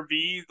an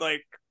RV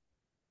like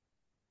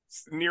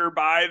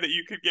nearby that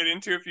you could get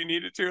into if you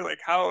needed to? Like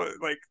how,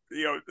 like,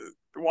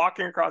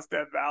 walking across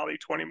Death Valley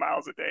 20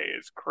 miles a day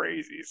is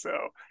crazy. So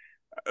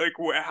like,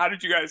 how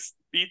did you guys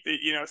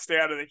stay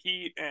out of the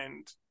heat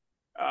and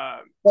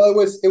well,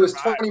 it was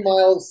 20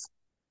 miles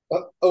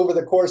over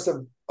the course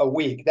of a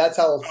week. That's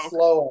how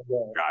slow I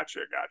go. Gotcha.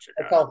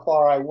 That's how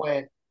far I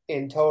went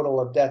in total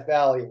of Death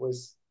Valley. It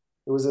was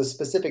a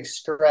specific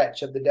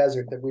stretch of the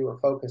desert that we were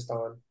focused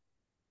on.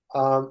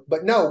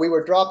 But no, we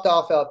were dropped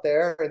off out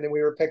there, and then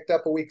we were picked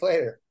up a week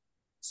later.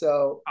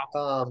 So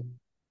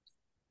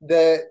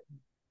the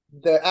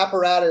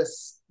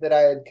apparatus that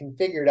I had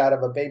configured out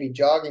of a baby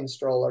jogging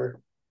stroller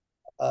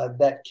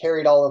that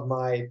carried all of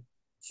my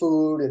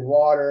food and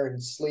water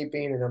and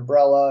sleeping and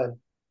umbrella, and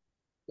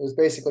it was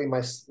basically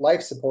my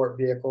life support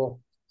vehicle.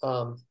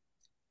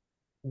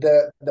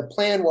 The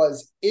plan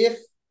was, if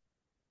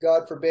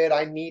God forbid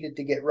I needed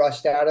to get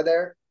rushed out of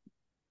there,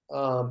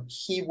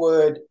 he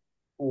would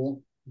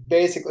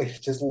basically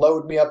just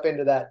load me up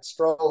into that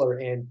stroller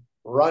and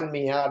run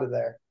me out of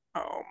there.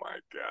 Oh my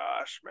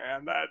gosh,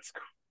 man,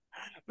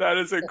 that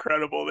is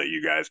incredible that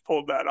you guys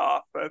pulled that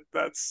off.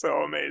 That's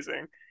so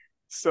amazing.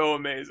 So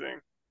amazing.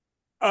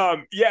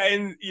 Yeah,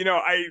 and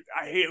I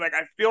hate, like,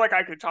 I feel like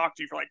I could talk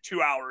to you for like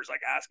 2 hours,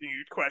 like asking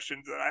you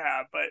questions that I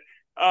have, but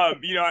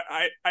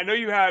I know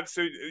you have,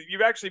 so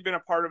you've actually been a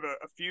part of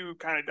a few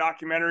kind of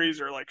documentaries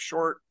or like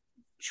short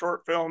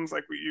films,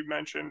 like what you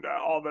mentioned,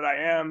 All That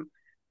I Am,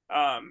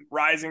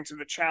 Rising to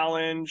the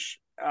Challenge,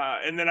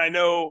 and then I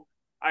know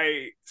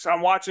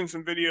I'm watching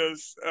some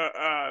videos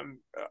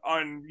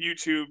on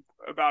YouTube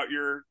about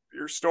your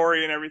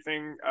story and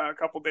everything a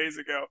couple days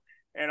ago,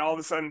 and all of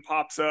a sudden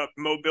pops up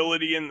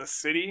Mobility in the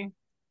City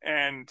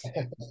and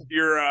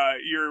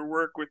your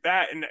work with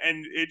that, and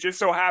it just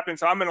so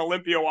happens, so I'm in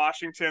Olympia,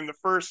 Washington. The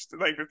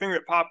thing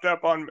that popped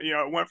up on,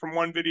 it went from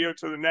one video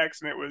to the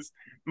next, and it was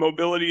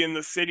Mobility in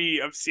the City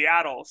of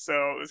Seattle. So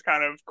it was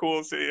kind of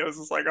cool. So it was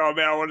just like, oh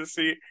man, I want to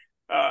see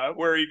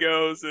where he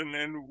goes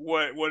and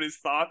what his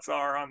thoughts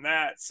are on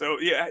that. So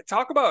yeah,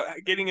 talk about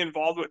getting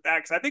involved with that,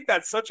 because I think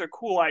that's such a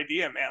cool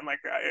idea, man. Like,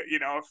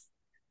 if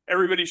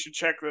everybody should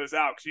check those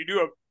out, because you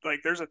do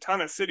there's a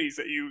ton of cities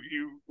that you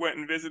went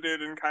and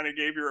visited and kind of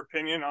gave your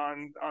opinion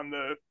on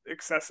the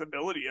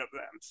accessibility of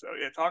them. So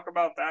yeah, talk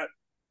about that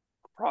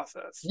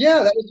process. Yeah,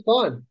 that was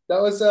fun. That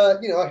was a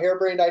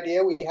harebrained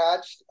idea we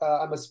hatched.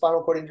 I'm a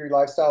spinal cord injury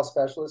lifestyle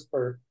specialist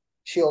for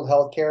Shield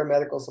Healthcare,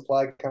 medical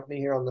supply company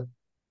here on the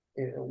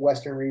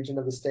western region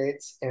of the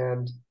States,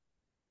 and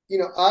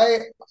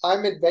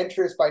I'm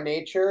adventurous by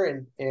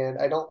nature, and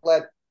I don't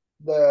let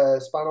the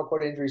spinal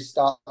cord injury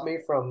stop me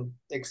from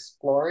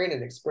exploring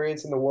and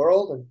experiencing the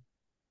world.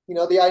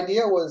 And the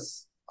idea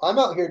was, I'm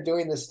out here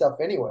doing this stuff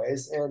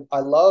anyways, and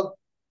I love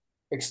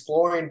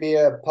exploring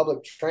via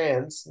public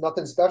trans.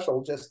 Nothing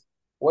special, just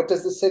what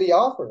does the city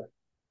offer?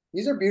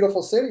 These are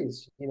beautiful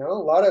cities, a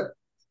lot of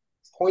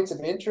points of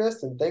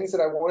interest and things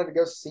that I wanted to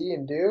go see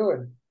and do.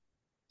 And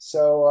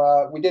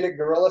so we did it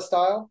guerrilla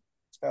style.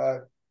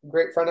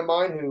 Great friend of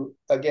mine who,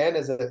 again,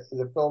 is a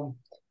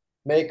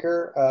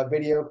filmmaker,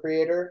 video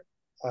creator.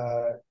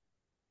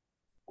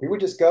 We would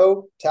just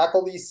go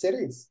tackle these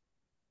cities.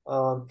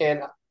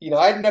 And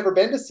I'd never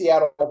been to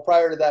Seattle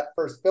prior to that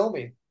first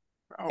filming.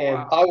 I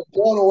was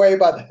blown away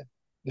by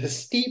the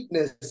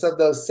steepness of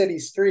those city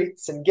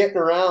streets and getting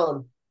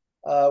around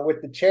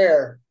with the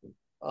chair.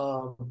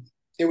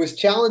 It was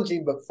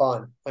challenging but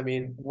fun. I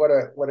mean, what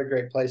a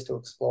great place to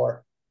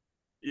explore.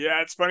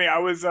 Yeah, it's funny. I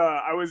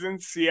was in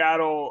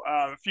Seattle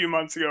a few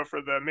months ago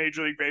for the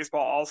Major League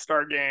Baseball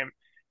All-Star game,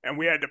 and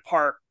we had to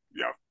park,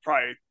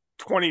 probably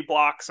 20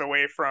 blocks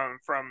away from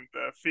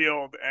the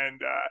field, and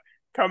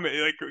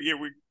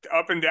we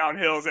up and down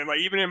hills, and like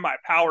even in my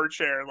power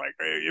chair, like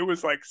it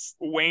was like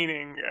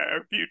waning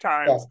a few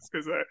times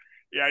because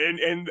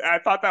and I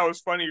thought that was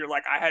funny. You're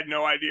like, I had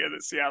no idea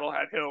that Seattle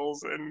had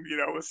hills, and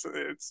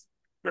it's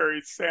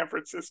very San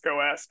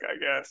Francisco-esque, I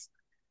guess.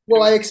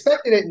 Well, I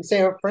expected it in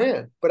San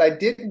Fran, but I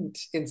didn't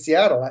in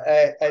Seattle.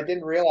 I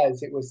didn't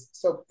realize it was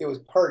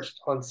perched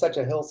on such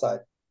a hillside.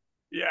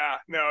 Yeah,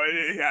 no,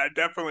 it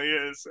definitely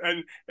is,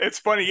 and it's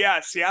funny. Yeah,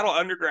 Seattle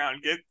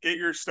Underground, get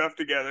your stuff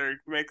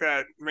together, make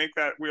that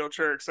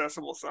wheelchair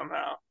accessible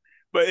somehow.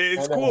 But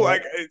it's cool,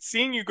 like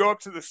seeing you go up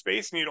to the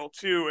Space Needle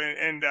too,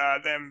 and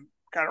them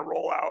kind of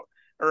roll out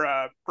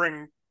or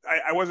bring.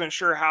 I wasn't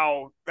sure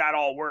how that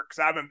all works.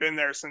 I haven't been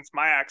there since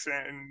my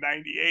accident in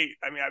 '98.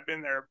 I mean, I've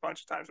been there a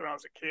bunch of times when I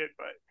was a kid,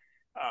 but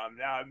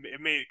now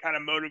it kind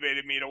of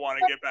motivated me to want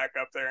to get back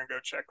up there and go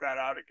check that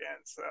out again.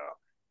 So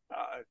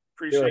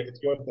appreciate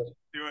you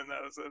doing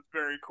those. That's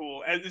very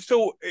cool. And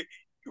so,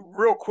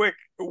 real quick,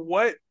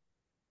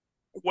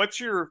 what's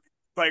your,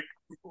 like,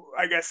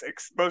 I guess,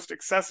 most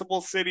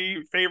accessible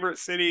city, favorite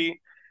city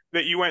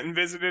that you went and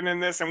visited in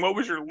this, and what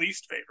was your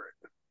least favorite?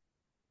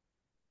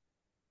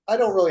 I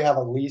don't really have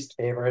a least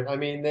favorite. I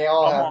mean, they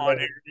all have. Come on,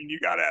 Aaron, you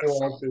gotta have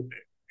something.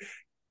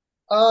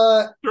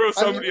 Throw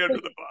somebody under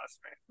the bus,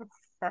 man.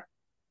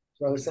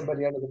 Throw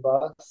somebody under the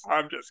bus.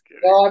 I'm just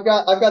kidding. No,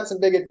 I've got some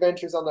big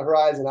adventures on the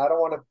horizon. I don't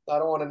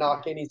want to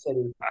knock any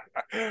city.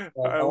 I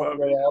love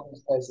it. All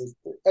these places.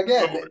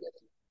 Again,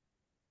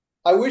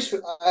 I wish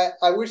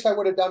I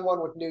would have done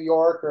one with New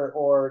York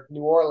or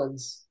New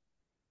Orleans.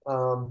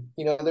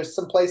 There's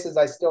some places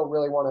I still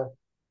really want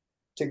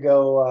to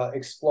go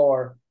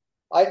explore.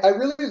 I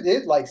really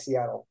did like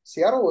Seattle.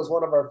 Seattle was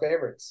one of our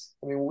favorites.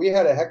 I mean, we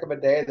had a heck of a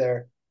day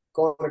there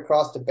going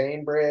across to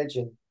Bainbridge,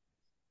 and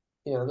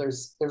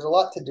there's a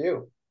lot to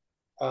do.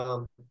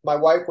 My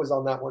wife was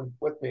on that one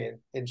with me,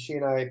 and she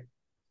and I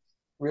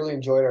really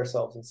enjoyed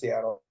ourselves in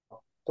Seattle.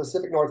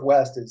 Pacific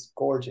Northwest is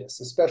gorgeous,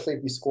 especially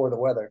if you score the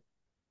weather.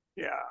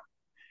 Yeah.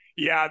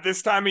 Yeah,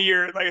 this time of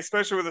year, like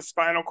especially with a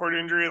spinal cord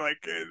injury, like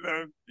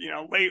the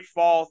late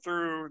fall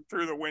through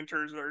the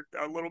winters are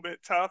a little bit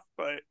tough,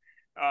 but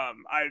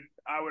I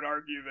would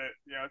argue that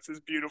it's as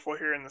beautiful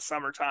here in the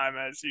summertime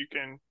as you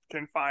can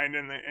find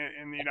in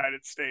the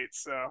United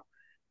States. So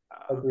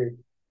agreed.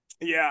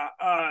 Yeah.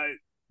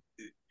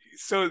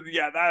 So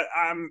yeah, that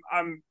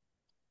I'm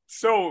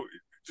so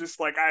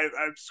just like I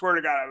swear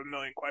to God, I have a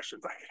million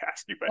questions I could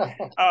ask you, but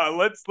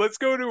let's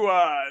go to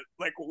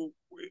like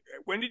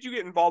when did you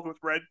get involved with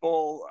Red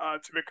Bull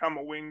to become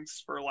a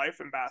Wings for Life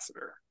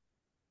ambassador?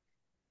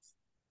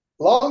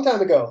 Long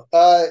time ago.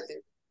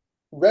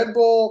 Red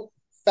Bull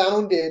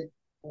founded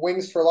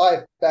Wings for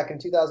Life back in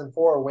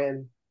 2004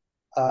 when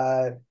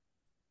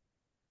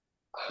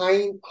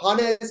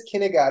Hannes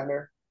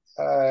Kinnegadner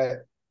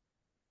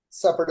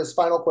suffered a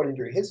spinal cord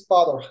injury. His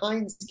father,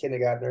 Heinz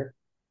Kinnegadner,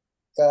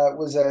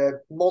 was a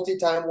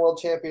multi-time world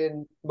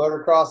champion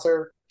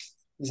motocrosser.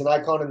 He's an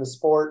icon in the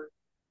sport.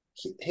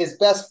 His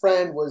best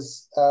friend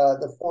was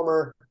the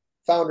former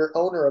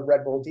owner of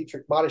Red Bull,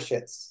 Dietrich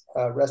Mateschitz.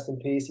 Rest in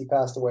peace. He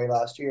passed away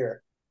last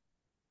year.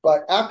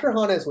 But after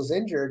Hannes was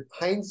injured,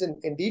 Heinz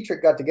and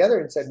Dietrich got together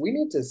and said, we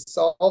need to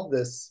solve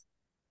this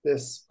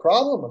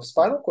problem of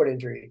spinal cord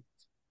injury.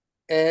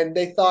 And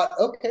they thought,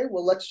 okay,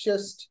 well, let's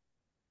just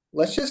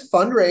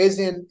fundraise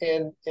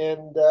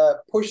and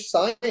push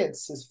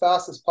science as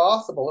fast as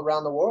possible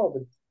around the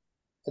world.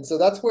 And so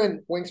that's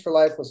when Wings for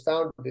Life was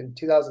founded in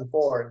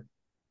 2004. And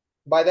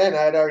by then,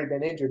 I had already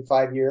been injured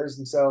 5 years.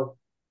 And so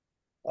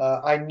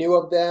I knew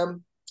of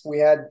them. We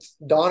had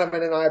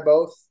Donovan and I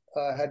both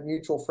had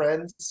mutual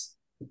friends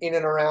in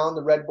and around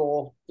the Red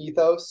Bull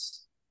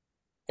ethos.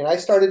 And I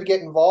started to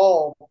get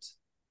involved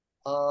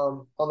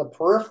on the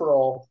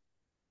peripheral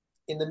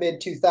in the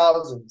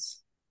mid-2000s.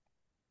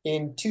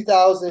 In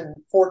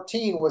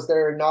 2014 was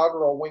their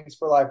inaugural Wings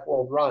for Life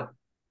World Run,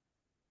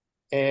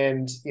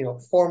 and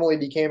formally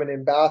became an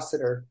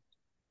ambassador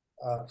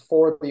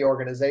for the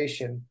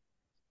organization.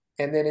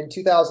 And then in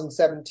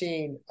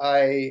 2017,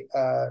 I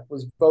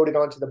was voted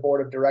onto the board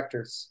of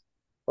directors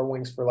for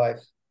Wings for Life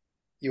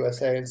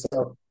USA. And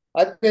so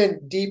I've been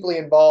deeply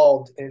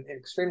involved and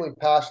extremely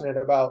passionate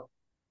about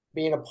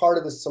being a part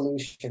of the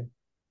solution,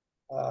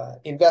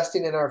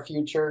 investing in our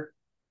future,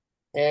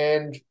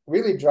 and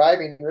really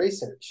driving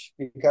research,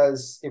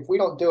 because if we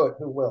don't do it,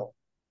 who will?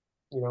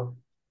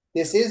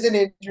 This is an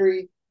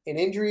injury, and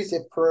injuries,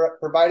 if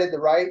provided the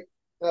right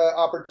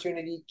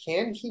opportunity,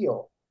 can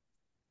heal.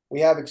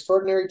 We have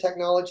extraordinary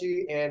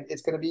technology, and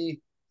it's going to be,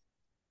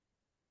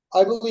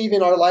 I believe,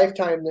 in our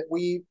lifetime that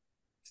we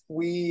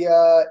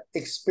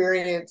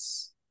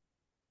experience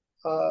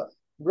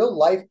real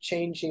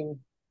life-changing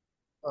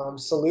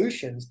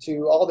solutions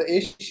to all the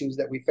issues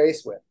that we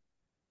face with.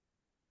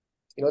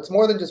 It's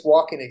more than just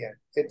walking again.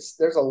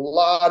 There's a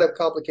lot of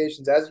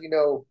complications, as you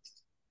know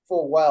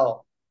full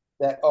well,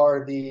 that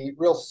are the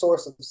real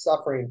source of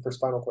suffering for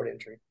spinal cord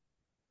injury.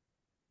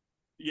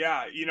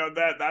 Yeah,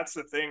 that's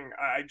the thing.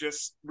 I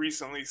just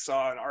recently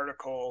saw an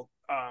article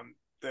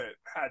that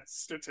had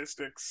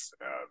statistics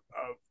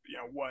of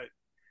what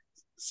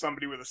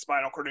somebody with a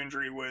spinal cord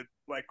injury would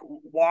like.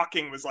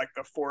 Walking was like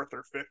the fourth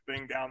or fifth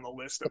thing down the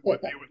list of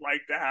what they would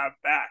like to have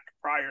back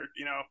prior,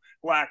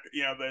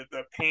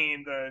 the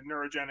pain, the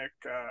neurogenic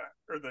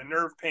or the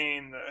nerve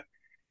pain,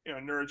 the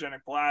neurogenic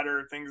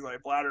bladder, things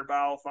like bladder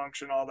bowel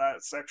function, all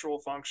that,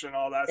 sexual function,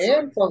 all that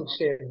hand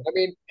function. I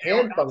mean,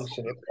 hand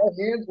function, if our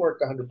hands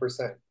work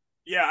 100%.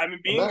 Yeah, I mean,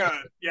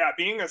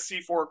 being a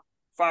C4-5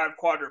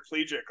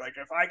 quadriplegic, like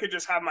if I could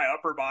just have my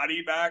upper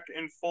body back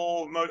in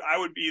full mode, I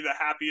would be the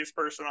happiest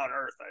person on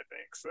earth, I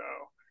think. So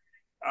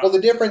well,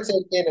 the difference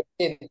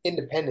in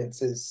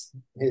independence is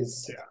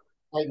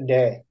night and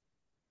day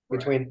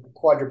between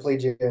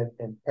quadriplegia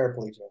and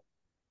paraplegia.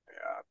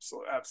 Yeah,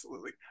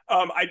 absolutely.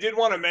 I did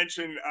want to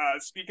mention,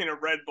 speaking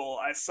of Red Bull,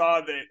 I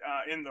saw that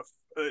in the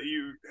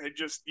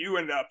you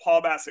and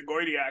Paul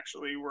Basagoiti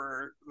actually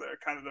were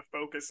kind of the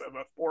focus of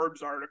a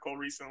Forbes article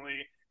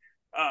recently.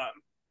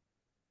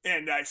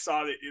 And I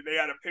saw that they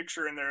had a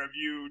picture in there of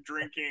you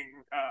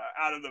drinking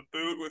out of the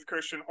boot with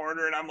Christian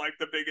Horner, and I'm like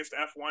the biggest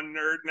F1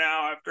 nerd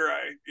now after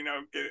I,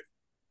 get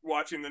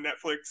watching the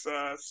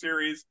Netflix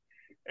series,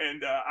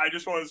 and I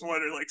just was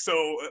wondering, like,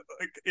 so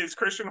like, is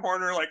Christian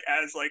Horner like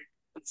as like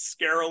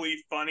scarily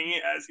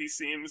funny as he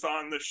seems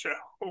on the show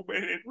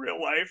in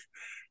real life?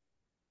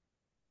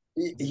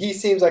 He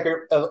seems like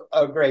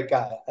a great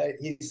guy.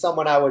 He's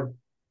someone I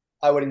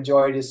would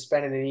enjoy just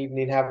spending an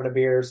evening having a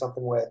beer or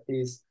something with.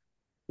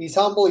 He's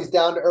humble, he's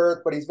down to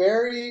earth, but he's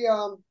very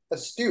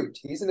astute.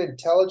 He's an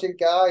intelligent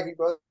guy. He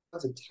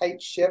runs a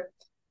tight ship.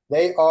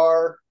 They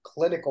are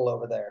clinical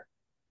over there,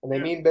 and they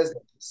mean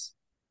business.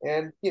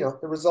 And, the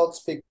results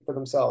speak for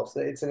themselves.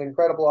 It's an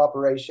incredible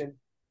operation.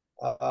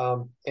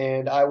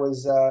 And I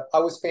was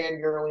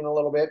fangirling a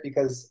little bit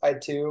because I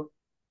too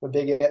am a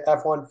big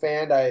F1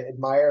 fan. I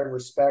admire and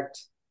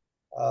respect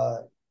uh,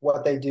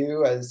 what they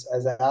do as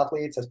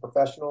athletes, as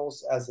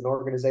professionals, as an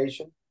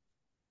organization.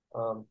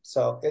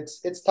 So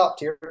it's top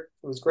tier.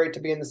 It was great to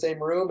be in the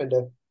same room and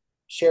to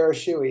share a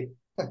shoey.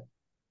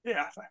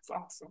 Yeah, that's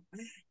awesome.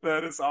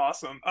 That is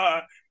awesome.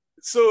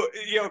 So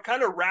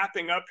kind of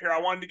wrapping up here,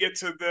 I wanted to get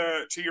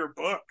to your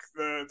book,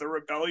 the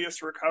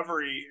Rebellious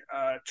Recovery,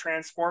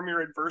 Transform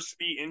Your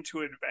Adversity into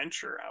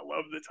Adventure. I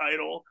love the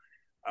title.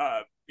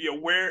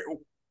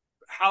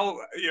 How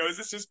has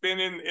this just been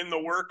in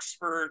the works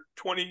for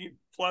 20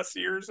 plus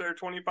years or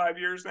 25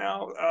 years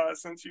now,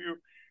 since you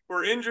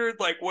were injured?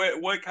 Like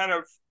what kind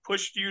of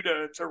pushed you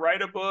to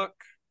write a book?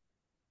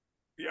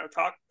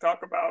 Talk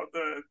about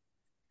the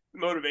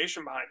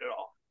motivation behind it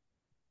all.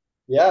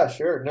 Yeah,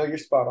 sure. No, you're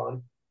spot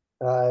on.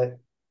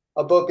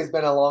 A book has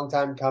been a long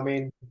time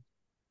coming.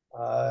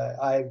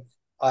 I've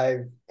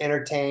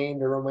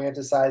entertained or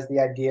romanticized the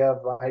idea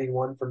of writing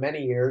one for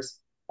many years.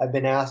 I've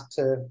been asked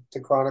to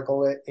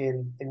chronicle it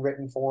in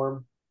written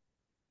form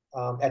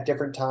at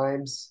different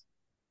times.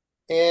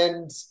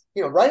 And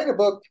writing a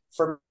book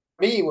for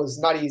me was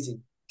not easy.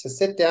 To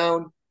sit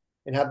down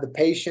and have the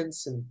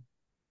patience and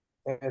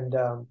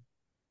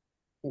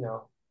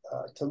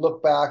to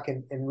look back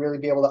and really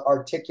be able to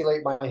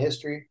articulate my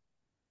history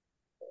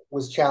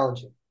was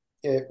challenging.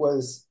 It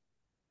was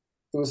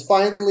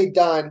finally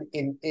done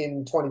in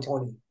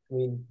 2020. I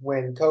mean,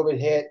 when COVID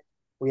hit,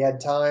 we had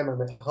time.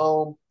 I'm at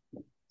home.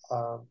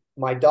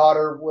 My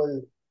daughter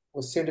was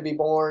soon to be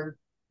born,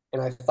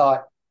 and I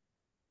thought,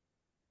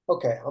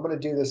 okay, I'm going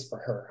to do this for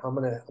her. I'm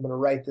going to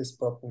write this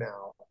book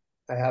now.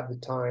 I have the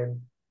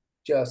time.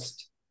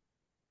 Just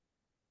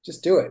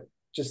do it.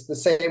 Just the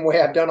same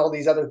way I've done all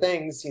these other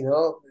things,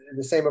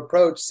 the same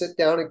approach, sit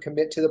down and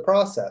commit to the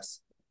process.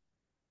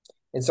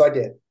 And so I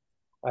did.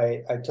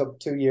 I took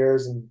 2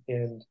 years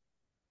and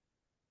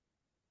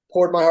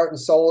poured my heart and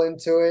soul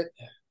into it.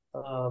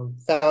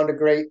 Found a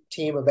great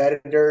team of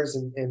editors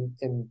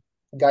and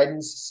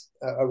guidance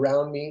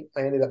around me.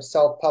 I ended up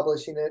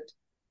self-publishing it.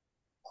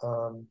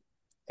 And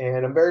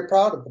I'm very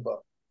proud of the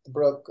book. The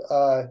book,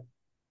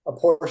 a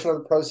portion of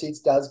the proceeds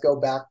does go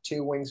back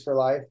to Wings for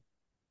Life.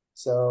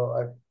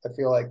 So I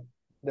feel like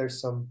there's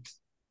some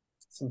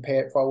pay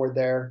it forward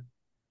there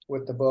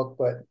with the book.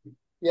 But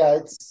yeah,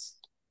 it's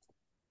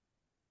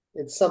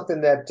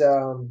something that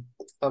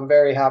I'm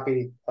very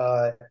happy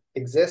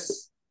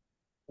exists.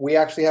 We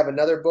actually have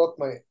another book,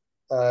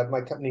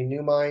 my company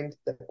New Mind,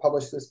 that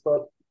published this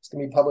book. It's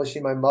going to be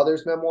publishing my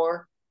mother's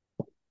memoir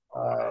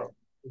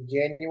in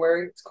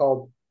January. It's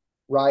called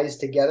Rise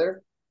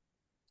Together,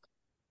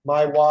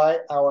 My Why,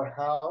 Our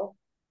How,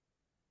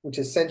 which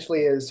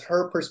essentially is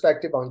her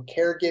perspective on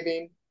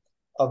caregiving,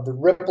 of the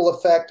ripple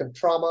effect of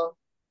trauma,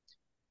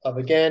 of,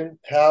 again,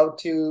 how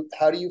do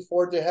you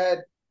forge ahead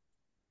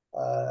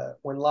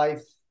when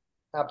life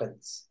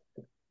happens.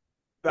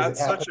 That's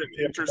such an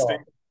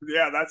interesting,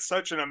 that's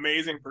such an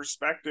amazing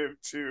perspective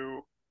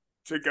to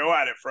go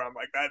at it from.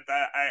 Like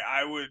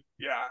I would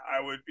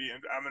be,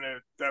 I'm going to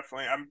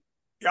definitely,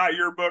 got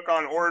your book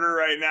on order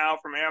right now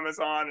from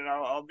Amazon, and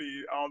I'll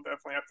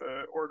definitely have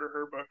to order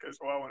her book as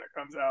well when it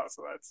comes out.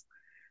 So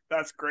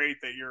that's great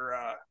that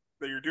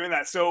you're doing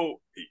that. So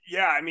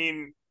yeah, I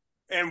mean,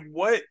 and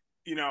what,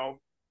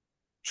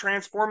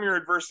 transform your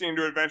adversity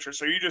into adventure.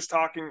 So you're just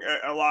talking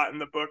a lot in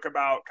the book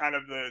about kind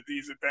of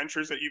these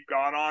adventures that you've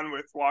gone on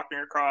with walking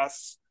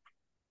across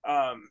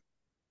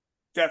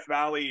Death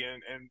Valley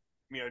and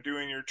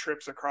doing your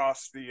trips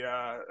across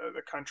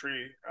the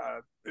country,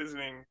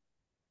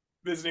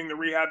 visiting the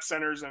rehab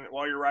centers, and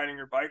while you're riding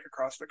your bike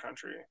across the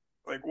country.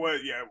 Like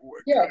what? Yeah.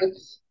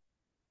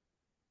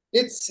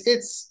 It's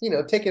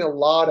taking a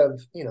lot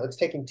of, it's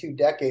taking 2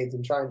 decades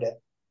and trying to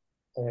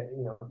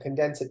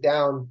condense it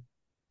down,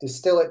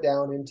 distill it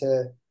down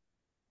into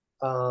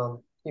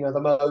the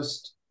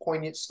most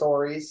poignant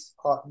stories.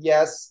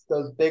 Yes,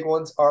 those big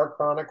ones are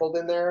chronicled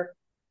in there,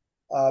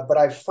 but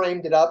I've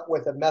framed it up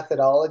with a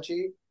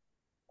methodology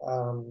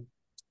that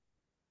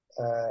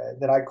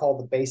I call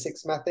the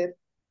BASICS method.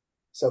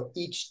 So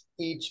each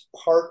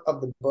part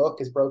of the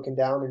book is broken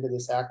down into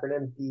this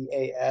acronym,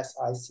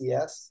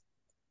 BASICS.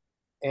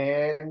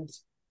 And,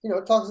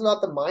 it talks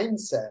about the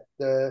mindset,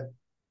 the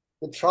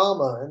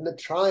trauma and the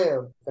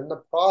triumph and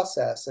the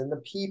process and the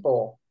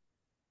people.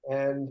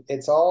 And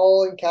it's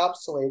all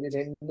encapsulated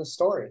in the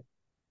story.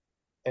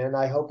 And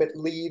I hope it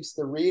leaves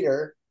the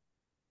reader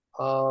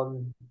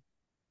in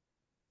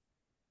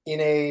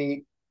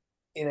a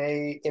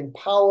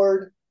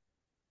empowered,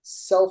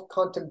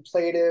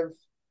 self-contemplative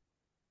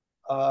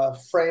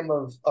frame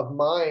of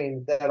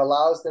mind that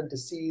allows them to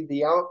see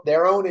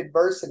their own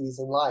adversities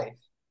in life,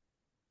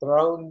 their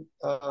own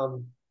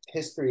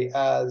history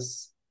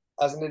as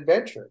an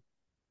adventure.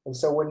 And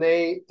so when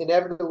they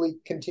inevitably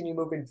continue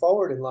moving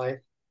forward in life,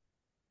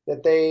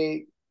 that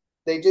they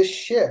just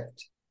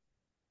shift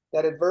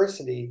that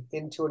adversity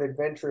into an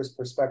adventurous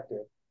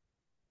perspective,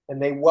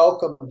 and they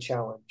welcome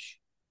challenge,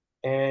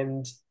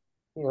 and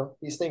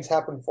these things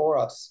happen for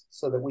us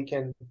so that we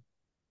can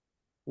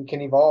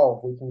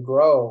evolve, we can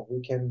grow,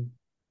 we can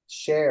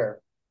share.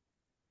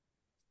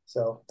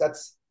 So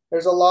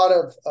there's a lot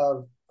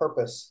of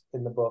purpose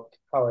in the book,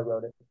 how I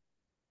wrote it.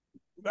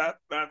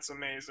 That's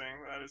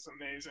amazing. That is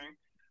amazing.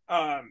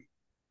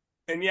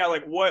 And yeah,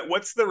 like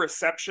what's the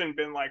reception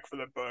been like for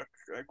the book?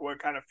 Like what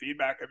kind of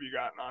feedback have you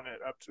gotten on it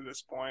up to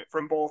this point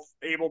from both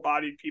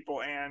able-bodied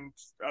people and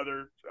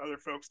other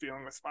folks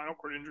dealing with spinal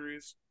cord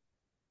injuries?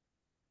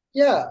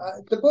 Yeah,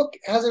 the book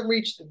hasn't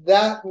reached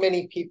that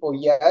many people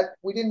yet.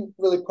 We didn't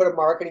really put a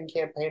marketing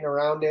campaign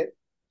around it.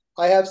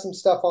 I have some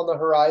stuff on the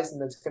horizon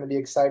that's going to be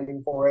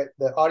exciting for it.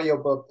 The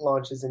audiobook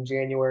launches in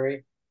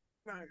January.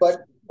 Nice. But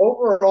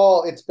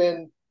overall, it's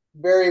been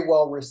very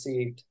well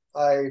received.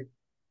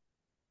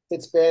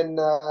 It's been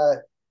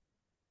a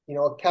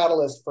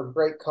catalyst for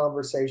great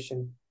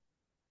conversation.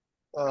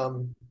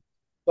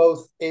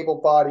 Both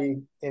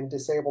able-bodied and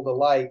disabled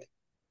alike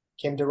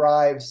can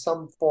derive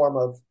some form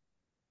of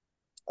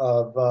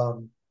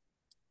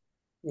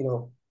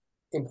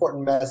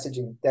important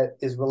messaging that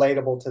is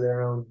relatable to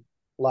their own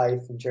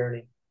life and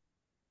journey.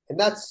 And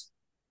that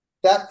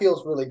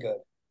feels really good,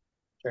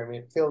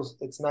 Jeremy.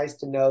 It's nice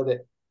to know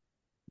that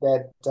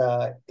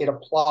it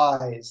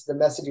applies, the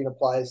messaging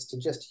applies to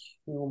just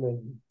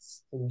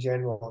humans in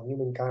general,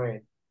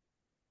 humankind.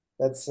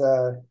 That's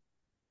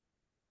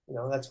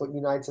that's what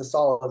unites us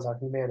all as our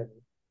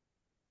humanity.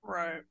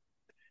 Right.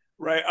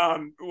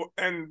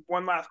 And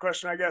one last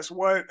question, I guess.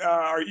 What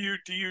do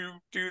you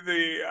do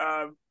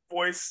the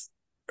voice?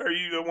 Are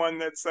you the one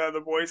that's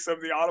the voice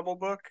of the Audible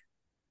book?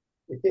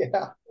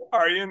 Yeah.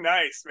 Are you?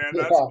 Nice, man.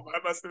 Yeah.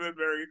 That must have been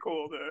very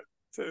cool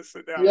to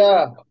sit down.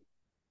 Yeah.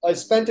 I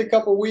spent a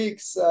couple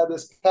weeks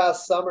this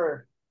past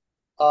summer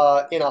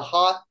in a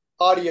hot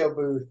audio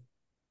booth,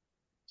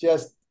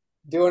 just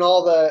doing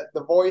all the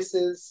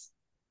voices,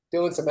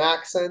 doing some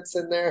accents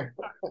in there.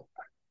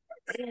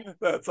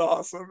 That's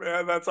awesome,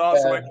 man. That's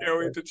awesome. I can't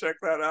wait to check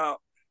that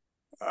out.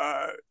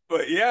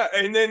 But yeah,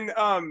 and then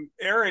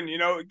Aaron,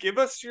 give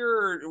us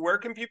where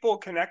can people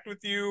connect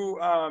with you?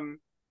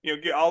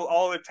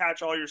 I'll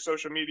attach all your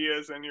social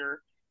medias and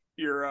your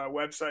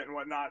website and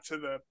whatnot to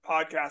the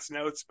podcast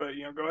notes, but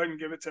go ahead and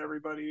give it to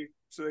everybody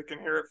so they can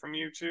hear it from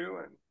you too.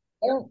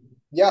 And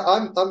yeah,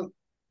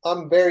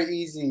 I'm very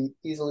easily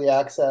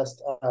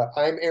accessed.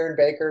 I'm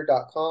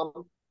aaronbaker.com.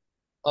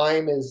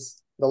 I'm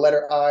is the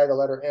letter I, the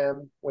letter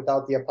M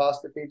without the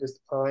apostrophe, just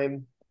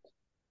I'm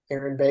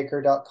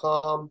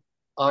aaronbaker.com.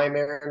 I'm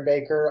Aaron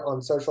Baker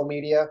on social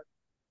media,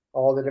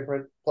 all the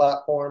different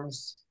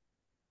platforms.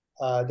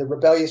 The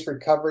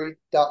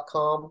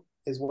rebelliousrecovery.com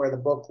is where the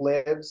book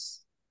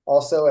lives.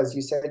 Also, as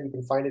you said, you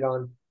can find it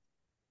on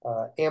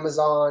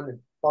Amazon and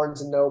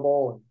Barnes and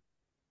Noble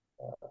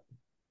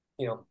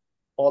and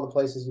all the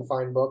places you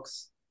find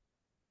books.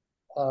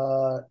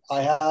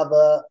 I have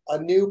a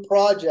new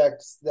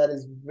project that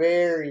is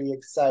very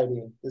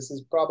exciting. This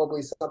is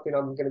probably something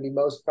I'm going to be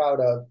most proud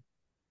of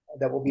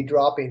that will be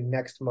dropping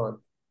next month.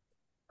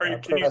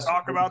 Can you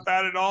talk about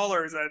that at all,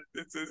 or is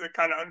it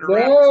kind of under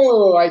wraps?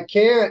 No, I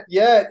can't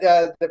yet.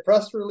 The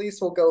press release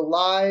will go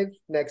live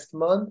next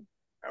month.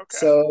 Okay.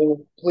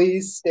 So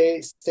please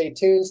stay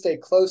tuned, stay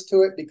close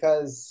to it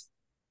because,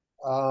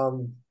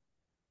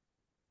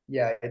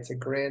 it's a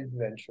grand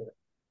venture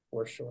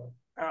for sure.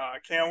 I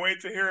can't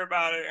wait to hear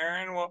about it,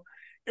 Aaron. Well,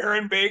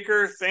 Aaron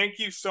Baker, thank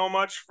you so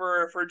much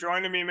for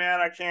joining me, man.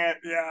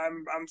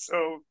 I'm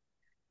so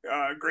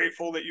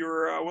grateful that you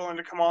were willing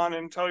to come on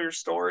and tell your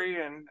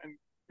story and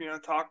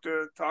talk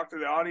to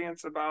the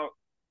audience about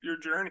your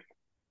journey.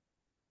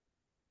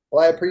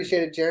 Well, I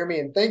appreciate it, Jeremy,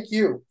 and thank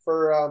you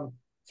for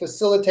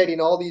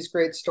facilitating all these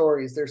great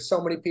stories. There's so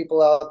many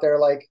people out there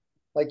like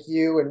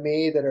you and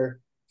me that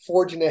are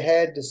forging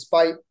ahead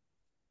despite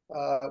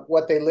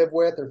what they live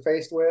with or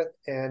faced with,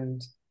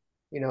 and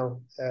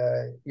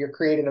you're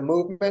creating a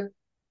movement,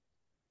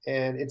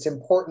 and it's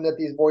important that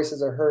these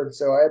voices are heard.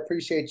 So I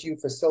appreciate you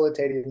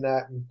facilitating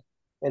that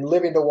and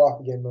living to walk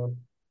again, man.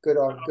 Good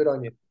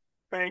on you.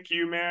 Thank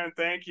you, man.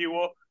 Thank you.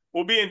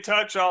 We'll be in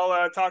touch.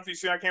 I'll talk to you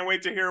soon. I can't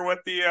wait to hear what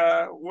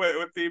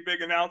the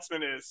big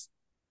announcement is.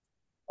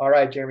 All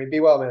right, Jeremy. Be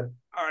well, man.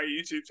 All right,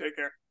 you too. Take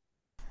care.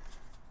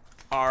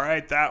 All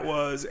right, that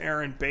was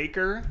Aaron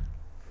Baker.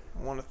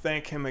 I want to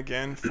thank him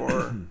again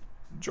for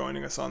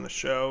joining us on the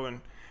show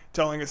and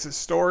telling us his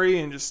story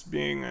and just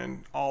being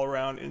an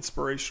all-around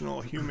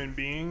inspirational human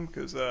being,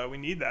 because we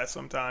need that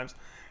sometimes.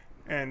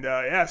 And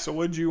so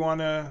what'd you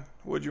want to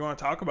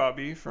talk about,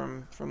 B,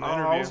 from the interview?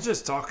 I was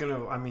just talking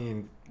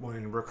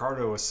when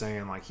Ricardo was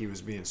saying like he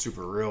was being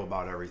super real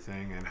about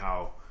everything and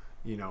how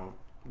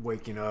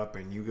waking up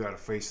and you got to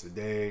face the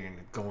day and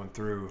going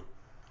through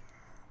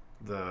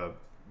the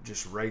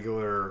just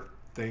regular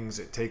things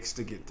it takes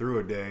to get through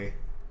a day.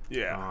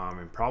 Yeah.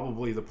 And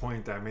probably the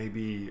point that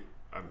maybe,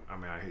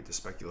 I hate to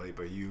speculate,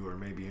 but you or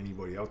maybe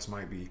anybody else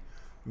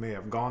may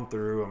have gone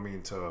through,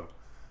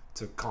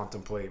 to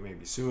contemplate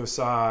maybe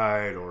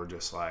suicide or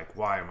just like,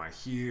 why am I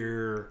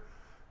here?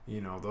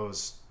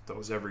 Those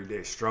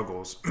everyday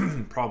struggles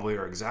probably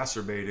are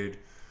exacerbated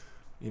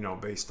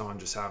based on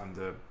just having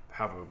to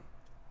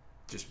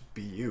just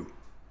be you,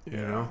 you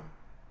know?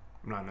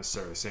 I'm not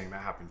necessarily saying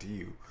that happened to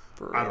you.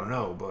 I don't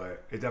know,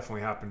 but it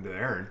definitely happened to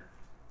Aaron.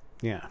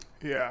 Yeah.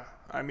 Yeah.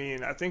 I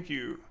mean, I think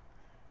I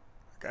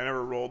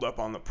never rolled up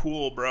on the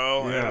pool,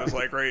 bro, and I was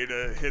like ready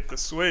to hit the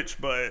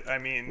switch, but I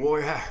mean, well,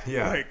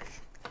 yeah. Like,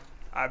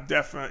 I've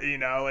definitely,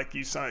 like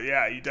you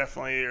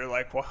definitely are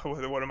like,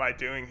 what am I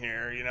doing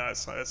here? At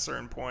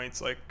certain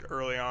points, like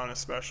early on,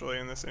 especially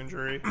in this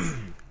injury.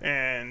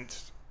 And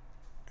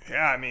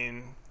yeah, I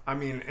mean,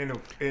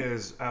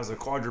 as a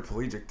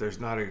quadriplegic, there's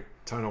not a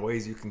ton of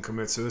ways you can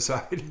commit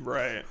suicide.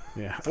 Right.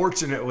 Yeah.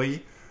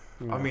 Fortunately.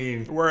 I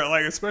mean, where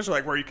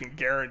especially where you can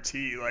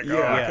guarantee I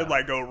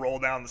could go roll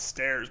down the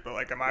stairs,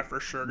 but am I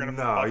for sure gonna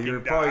you're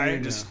probably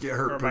gonna just get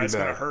hurt pretty bad. Or am I just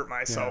gonna hurt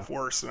myself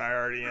worse than I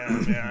already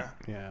am? Yeah.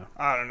 Yeah.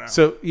 I don't know.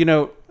 So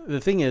the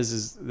thing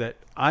is that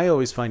I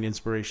always find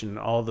inspiration in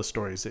all the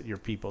stories that your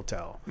people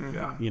tell.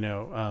 Yeah.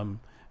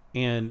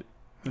 And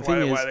the why,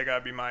 thing is, why they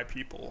gotta be my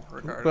people,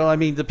 Ricardo? Well, I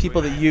mean, the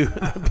people that you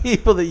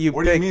What do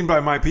you mean by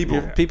my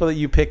people? People that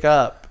you pick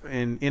up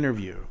and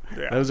interview.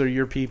 Yeah. Those are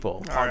your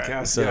people.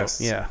 Podcast guests.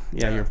 Yeah,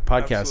 your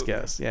podcast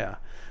guests. Yeah.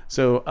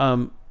 So,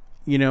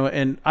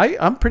 and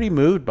I'm pretty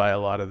moved by a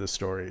lot of the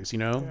stories.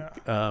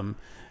 Getting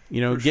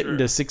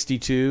to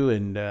 62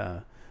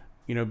 and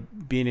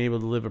being able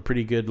to live a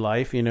pretty good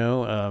life.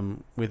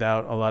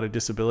 Without a lot of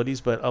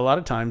disabilities. But a lot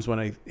of times when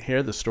I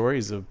hear the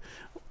stories of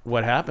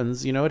what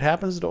happens, it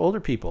happens to older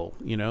people,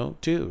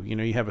 too.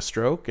 You have a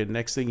stroke, and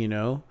next thing you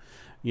know,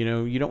 you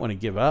don't want to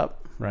give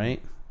up,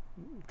 right?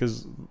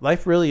 Because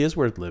life really is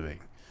worth living.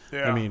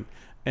 Yeah. I mean,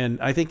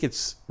 and I think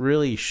it's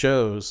really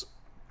shows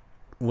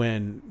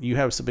when you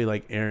have somebody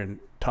like Aaron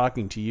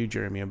talking to you,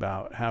 Jeremy,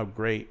 about how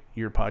great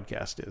your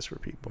podcast is for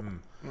people.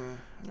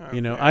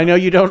 I know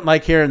you don't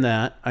like hearing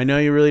that. I know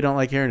you really don't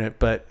like hearing it,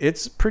 but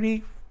it's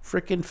pretty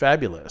freaking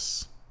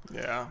fabulous.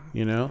 Yeah.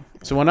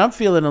 So when I'm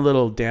feeling a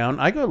little down,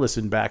 I go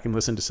listen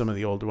to some of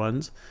the old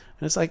ones,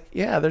 and it's like,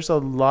 there's a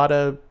lot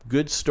of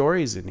good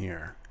stories in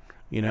here.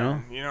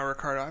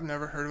 Ricardo, I've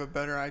never heard of a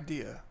better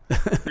idea.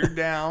 If you're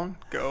down,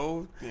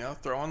 go,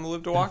 throw on the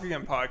Live to Walk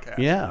Again podcast.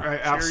 Yeah. Right,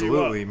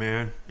 absolutely,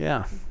 man.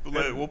 Yeah.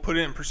 We'll put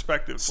it in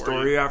perspective for you.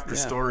 Story after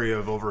story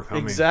of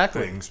overcoming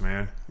things,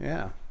 man.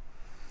 Yeah.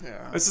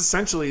 Yeah. It's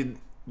essentially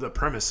the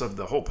premise of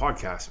the whole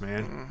podcast,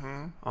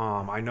 man.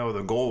 Mm-hmm. I know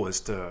the goal is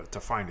to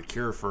find a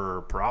cure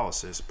for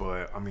paralysis,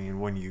 but I mean,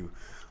 when you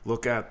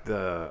look at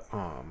the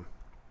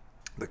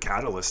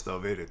catalyst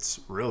of it, it's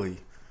really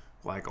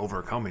like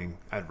overcoming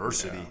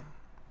adversity. Yeah.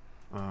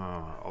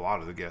 A lot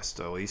of the guests,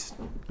 at least.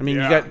 I mean,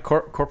 you got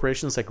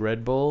corporations like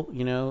Red Bull,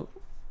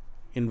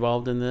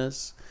 involved in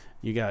this.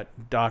 You got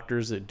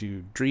doctors that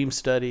do dream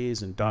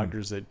studies and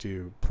doctors that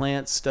do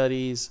plant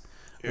studies.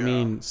 Yeah. I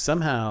mean,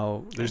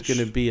 somehow there's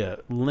going to be a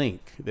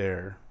link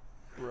there,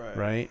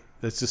 right?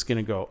 That's just going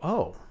to go,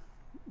 oh,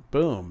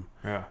 boom.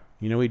 Yeah.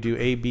 We do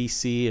A, B,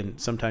 C, and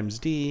sometimes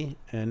D,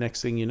 and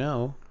next thing you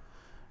know.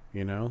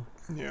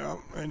 Yeah,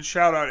 and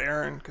shout out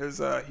Aaron,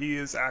 because he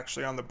is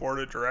actually on the board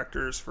of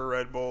directors for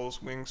Red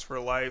Bull's Wings for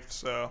Life,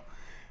 so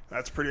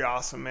that's pretty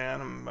awesome,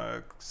 man. I'm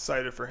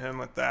excited for him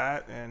with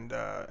that, and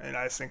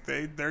I think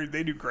they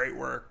do great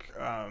work.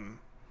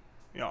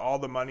 All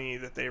the money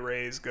that they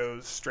raise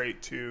goes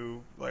straight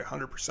to,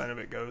 100% of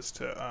it goes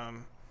to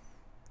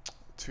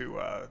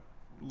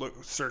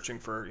searching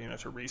for,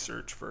 to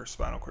research for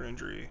spinal cord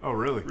injury. Oh,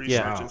 really?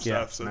 Research and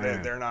stuff. So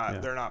they're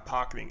not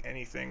pocketing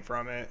anything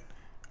from it.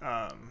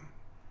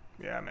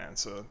 Yeah, man.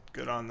 So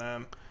good on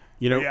them.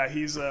 Yeah,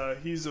 he's a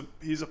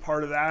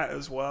part of that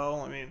as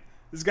well. I mean,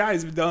 this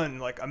guy's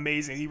done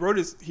amazing. He rode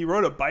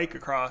a bike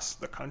across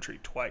the country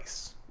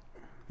twice.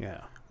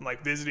 Yeah.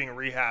 Visiting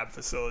rehab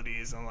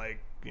facilities and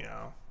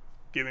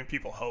giving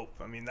people hope.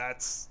 I mean,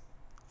 that's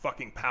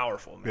fucking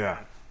powerful, man. Yeah.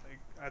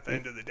 At the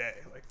end of the day,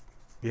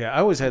 Yeah, I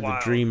always had the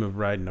dream of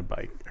riding a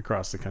bike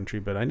across the country,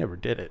 but I never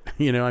did it.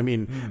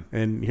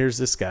 And here's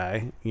this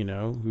guy,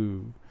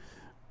 who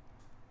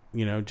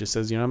just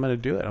says, I'm going to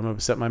do it. I'm going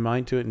to set my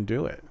mind to it and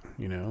do it,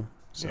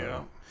 So,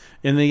 yeah.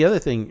 And the other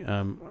thing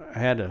I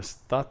had a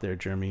thought there,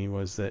 Jeremy,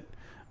 was that,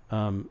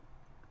 the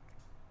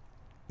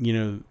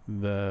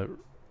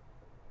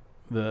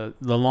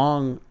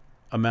long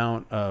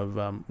amount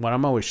of what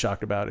I'm always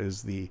shocked about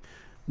is the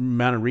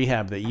amount of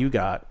rehab that you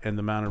got and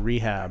the amount of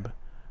rehab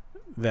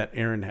that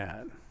Aaron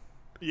had.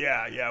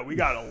 Yeah, we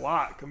got a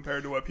lot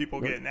compared to what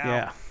people get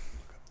now.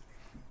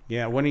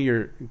 Yeah, one of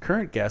your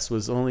current guests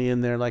was only in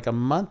there a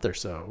month or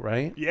so,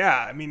 right?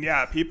 Yeah, I mean,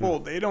 people,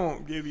 they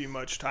don't give you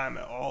much time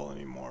at all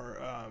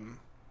anymore.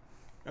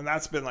 And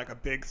that's been a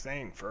big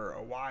thing for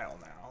a while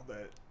now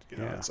that,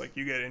 it's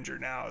you get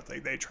injured now. It's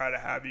they try to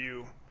have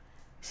you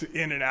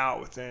in and out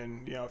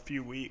within, a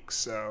few weeks.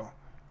 So,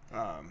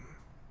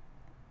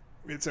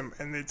 it's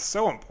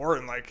so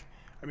important.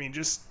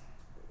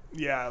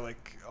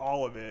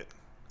 All of it,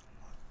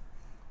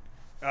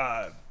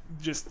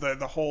 just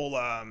the whole,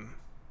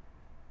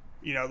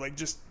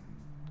 just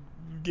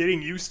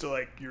getting used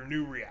to your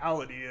new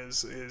reality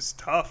is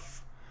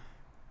tough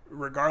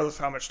regardless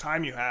of how much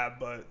time you have.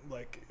 But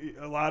like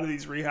a lot of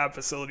these rehab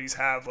facilities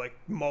have like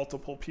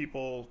multiple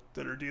people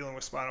that are dealing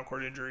with spinal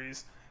cord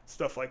injuries,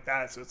 stuff like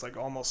that. So it's like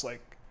almost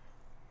like,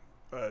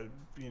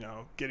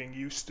 getting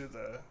used to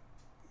the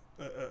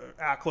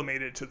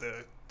acclimated to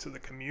the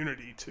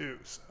community too.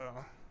 So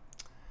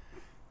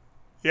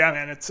yeah,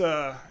 man, it's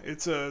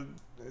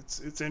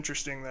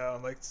interesting though.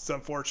 Like it's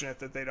unfortunate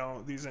that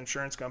these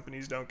insurance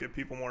companies don't give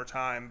people more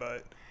time,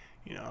 but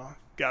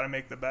got to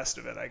make the best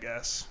of it, I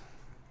guess.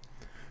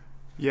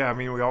 Yeah, I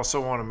mean, we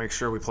also want to make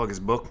sure we plug his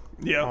book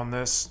on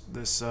this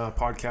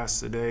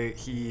podcast today.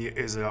 He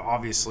is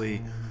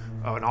obviously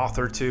an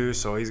author too,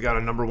 so he's got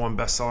a #1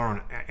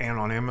 bestseller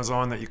on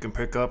Amazon that you can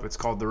pick up. It's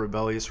called The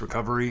Rebellious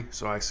Recovery.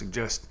 So I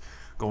suggest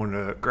going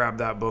to grab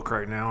that book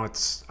right now.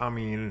 Has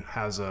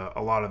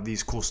a lot of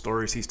these cool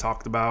stories he's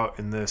talked about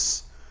in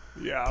this.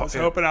 Yeah, I was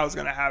hoping I was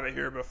going to have it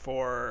here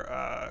before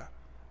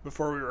we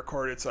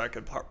recorded, so I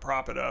could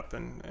prop it up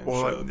and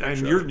show the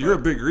picture. And you're a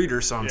big reader,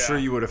 so I'm sure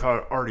you would have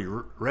already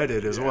read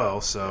it as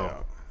well. So. Yeah.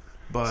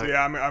 But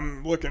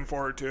I'm looking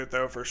forward to it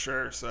though, for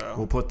sure. So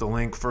we'll put the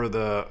link for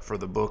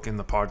the book in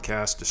the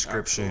podcast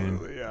description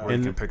where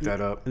you can pick that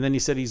up. And then he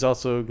said he's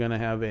also going to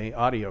have a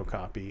audio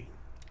copy.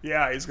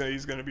 Yeah, he's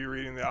going to be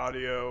reading the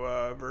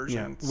audio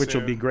version, which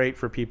will be great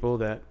for people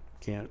that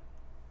can't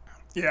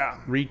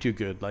read too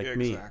good like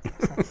me.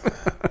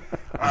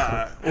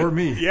 Or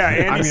me. Yeah,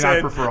 Andy said,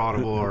 I prefer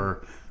Audible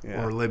or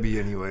Libby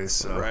anyways.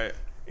 So. Right.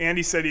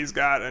 Andy said he's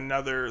got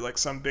another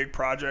some big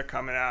project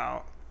coming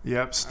out.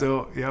 Yep,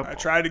 I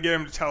tried to get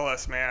him to tell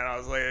us, man. I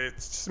was like,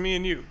 it's just me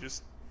and you.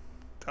 Just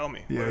tell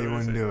me. Yeah, he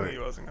wouldn't do it. He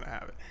wasn't going to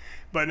have it.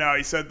 But no,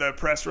 he said the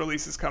press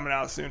release is coming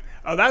out soon.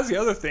 Oh, that's the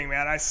other thing,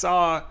 man.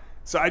 So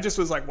I just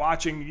was like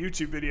watching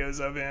YouTube videos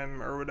of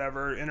him or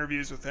whatever,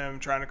 interviews with him,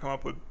 trying to come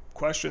up with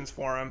questions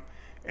for him.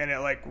 And it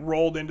like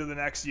rolled into the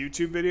next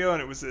YouTube video,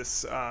 and it was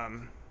this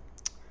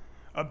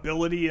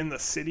Ability in the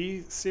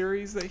City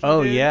series that he did.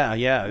 Oh, yeah.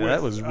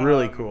 That was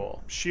really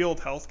cool. Shield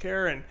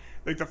Healthcare. And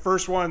like the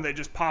first one that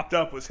just popped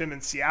up was him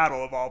in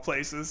Seattle of all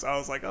places. I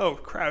was like, oh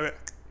crap,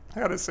 I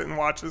gotta sit and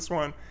watch this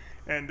one.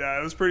 And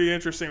it was pretty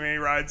interesting. He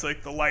rides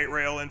like the light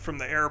rail in from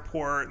the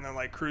airport and then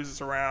like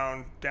cruises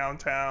around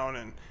downtown,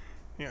 and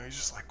he's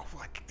just like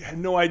I had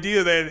no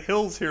idea they had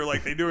hills here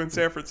like they do in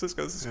San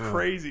Francisco. This is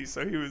crazy.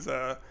 So he was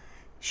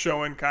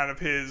showing kind of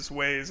his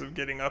ways of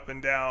getting up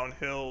and down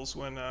hills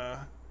when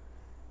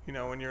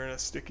when you're in a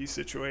sticky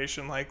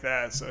situation like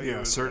that. So he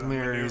was, certainly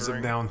areas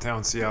of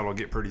downtown Seattle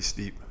get pretty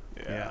steep.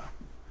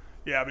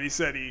 Yeah, but he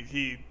said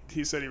he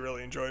said he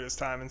really enjoyed his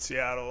time in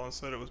Seattle and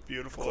said it was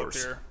beautiful up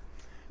here.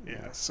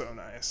 Yeah, so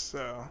nice.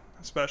 So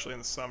especially in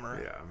the summer.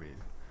 Yeah, I mean,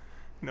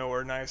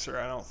 nowhere nicer,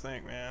 I don't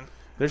think, man.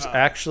 There's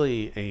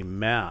actually a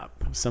map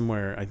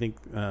somewhere. I think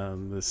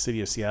the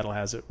city of Seattle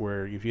has it,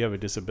 where if you have a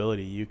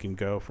disability, you can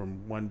go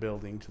from one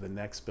building to the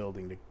next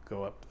building to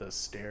go up the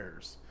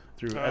stairs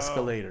through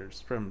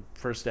escalators from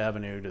 1st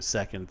Avenue to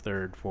 2nd,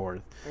 3rd,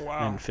 4th,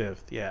 and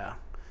 5th. Yeah.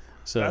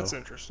 So that's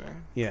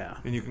interesting. Yeah.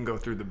 And you can go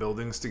through the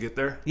buildings to get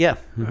there? Yeah.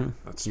 Mm-hmm.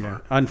 That's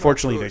smart. Yeah.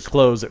 Unfortunately, they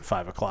close at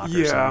 5 o'clock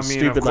or something. I mean,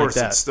 stupid of course,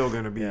 like that. It's still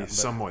going to be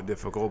somewhat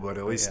difficult, but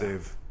at least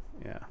they've...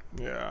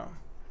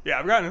 Yeah,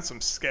 I've gotten in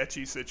some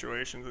sketchy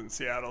situations in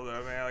Seattle,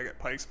 though, man. Like at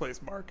Pike's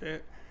Place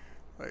Market.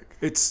 Like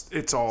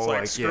it's all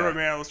like screw it,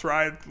 man.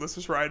 Let's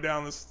just ride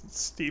down this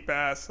steep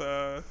ass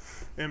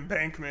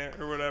embankment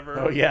or whatever.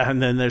 Oh yeah,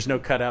 and then there's no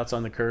cutouts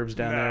on the curbs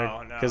down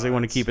there because they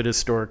want to keep it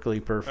historically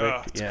perfect.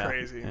 Oh, it's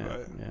crazy.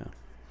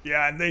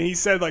 Yeah, and then he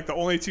said like the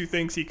only two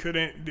things he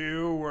couldn't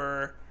do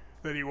were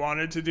that he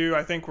wanted to do,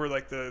 I think, were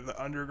like the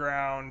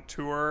underground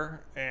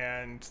tour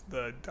and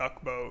the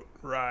duck boat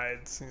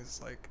rides. He's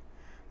like,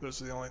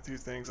 those are the only two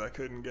things I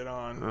couldn't get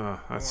on.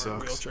 That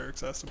sucks. Wheelchair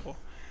accessible.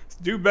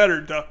 Do better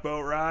duck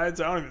boat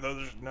rides. I don't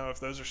even know if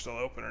those are still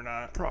open or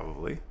not.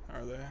 Probably.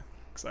 Are they?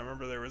 Because I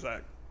remember there was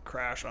that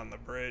crash on the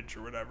bridge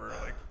or whatever.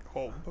 Like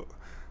whole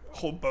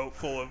boat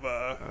full of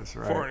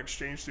foreign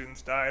exchange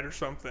students died or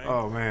something.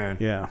 Oh man.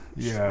 Yeah.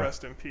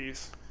 Rest in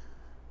peace.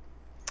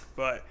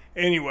 But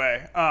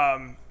anyway,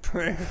 back to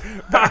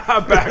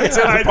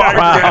the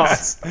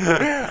podcast.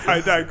 I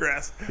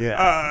digress.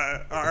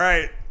 Yeah. All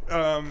right.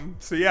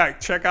 So yeah,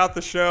 check out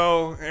the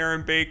show,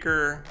 Aaron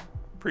Baker.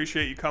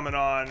 Appreciate you coming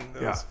on.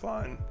 It was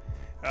fun.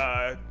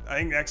 I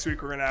think next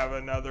week we're gonna have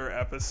another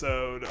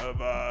episode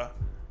of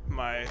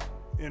my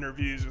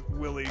interviews with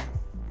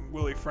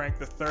Willie Frank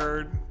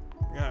III,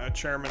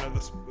 chairman of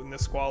the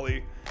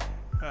Nisqually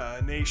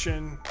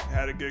Nation.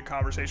 Had a good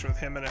conversation with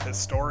him and a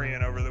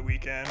historian over the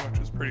weekend, which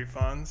was pretty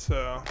fun.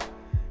 So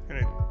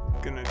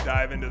gonna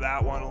dive into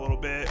that one a little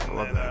bit,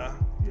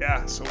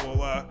 and so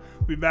we'll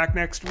be back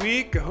next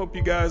week. I hope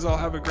you guys all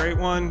have a great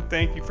one.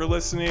 Thank you for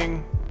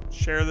listening.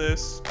 Share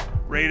this,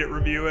 rate it,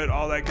 review it,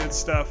 all that good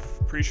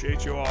stuff.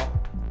 Appreciate you all.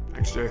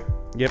 Thanks, Jay.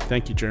 Yep.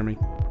 Thank you, Jeremy.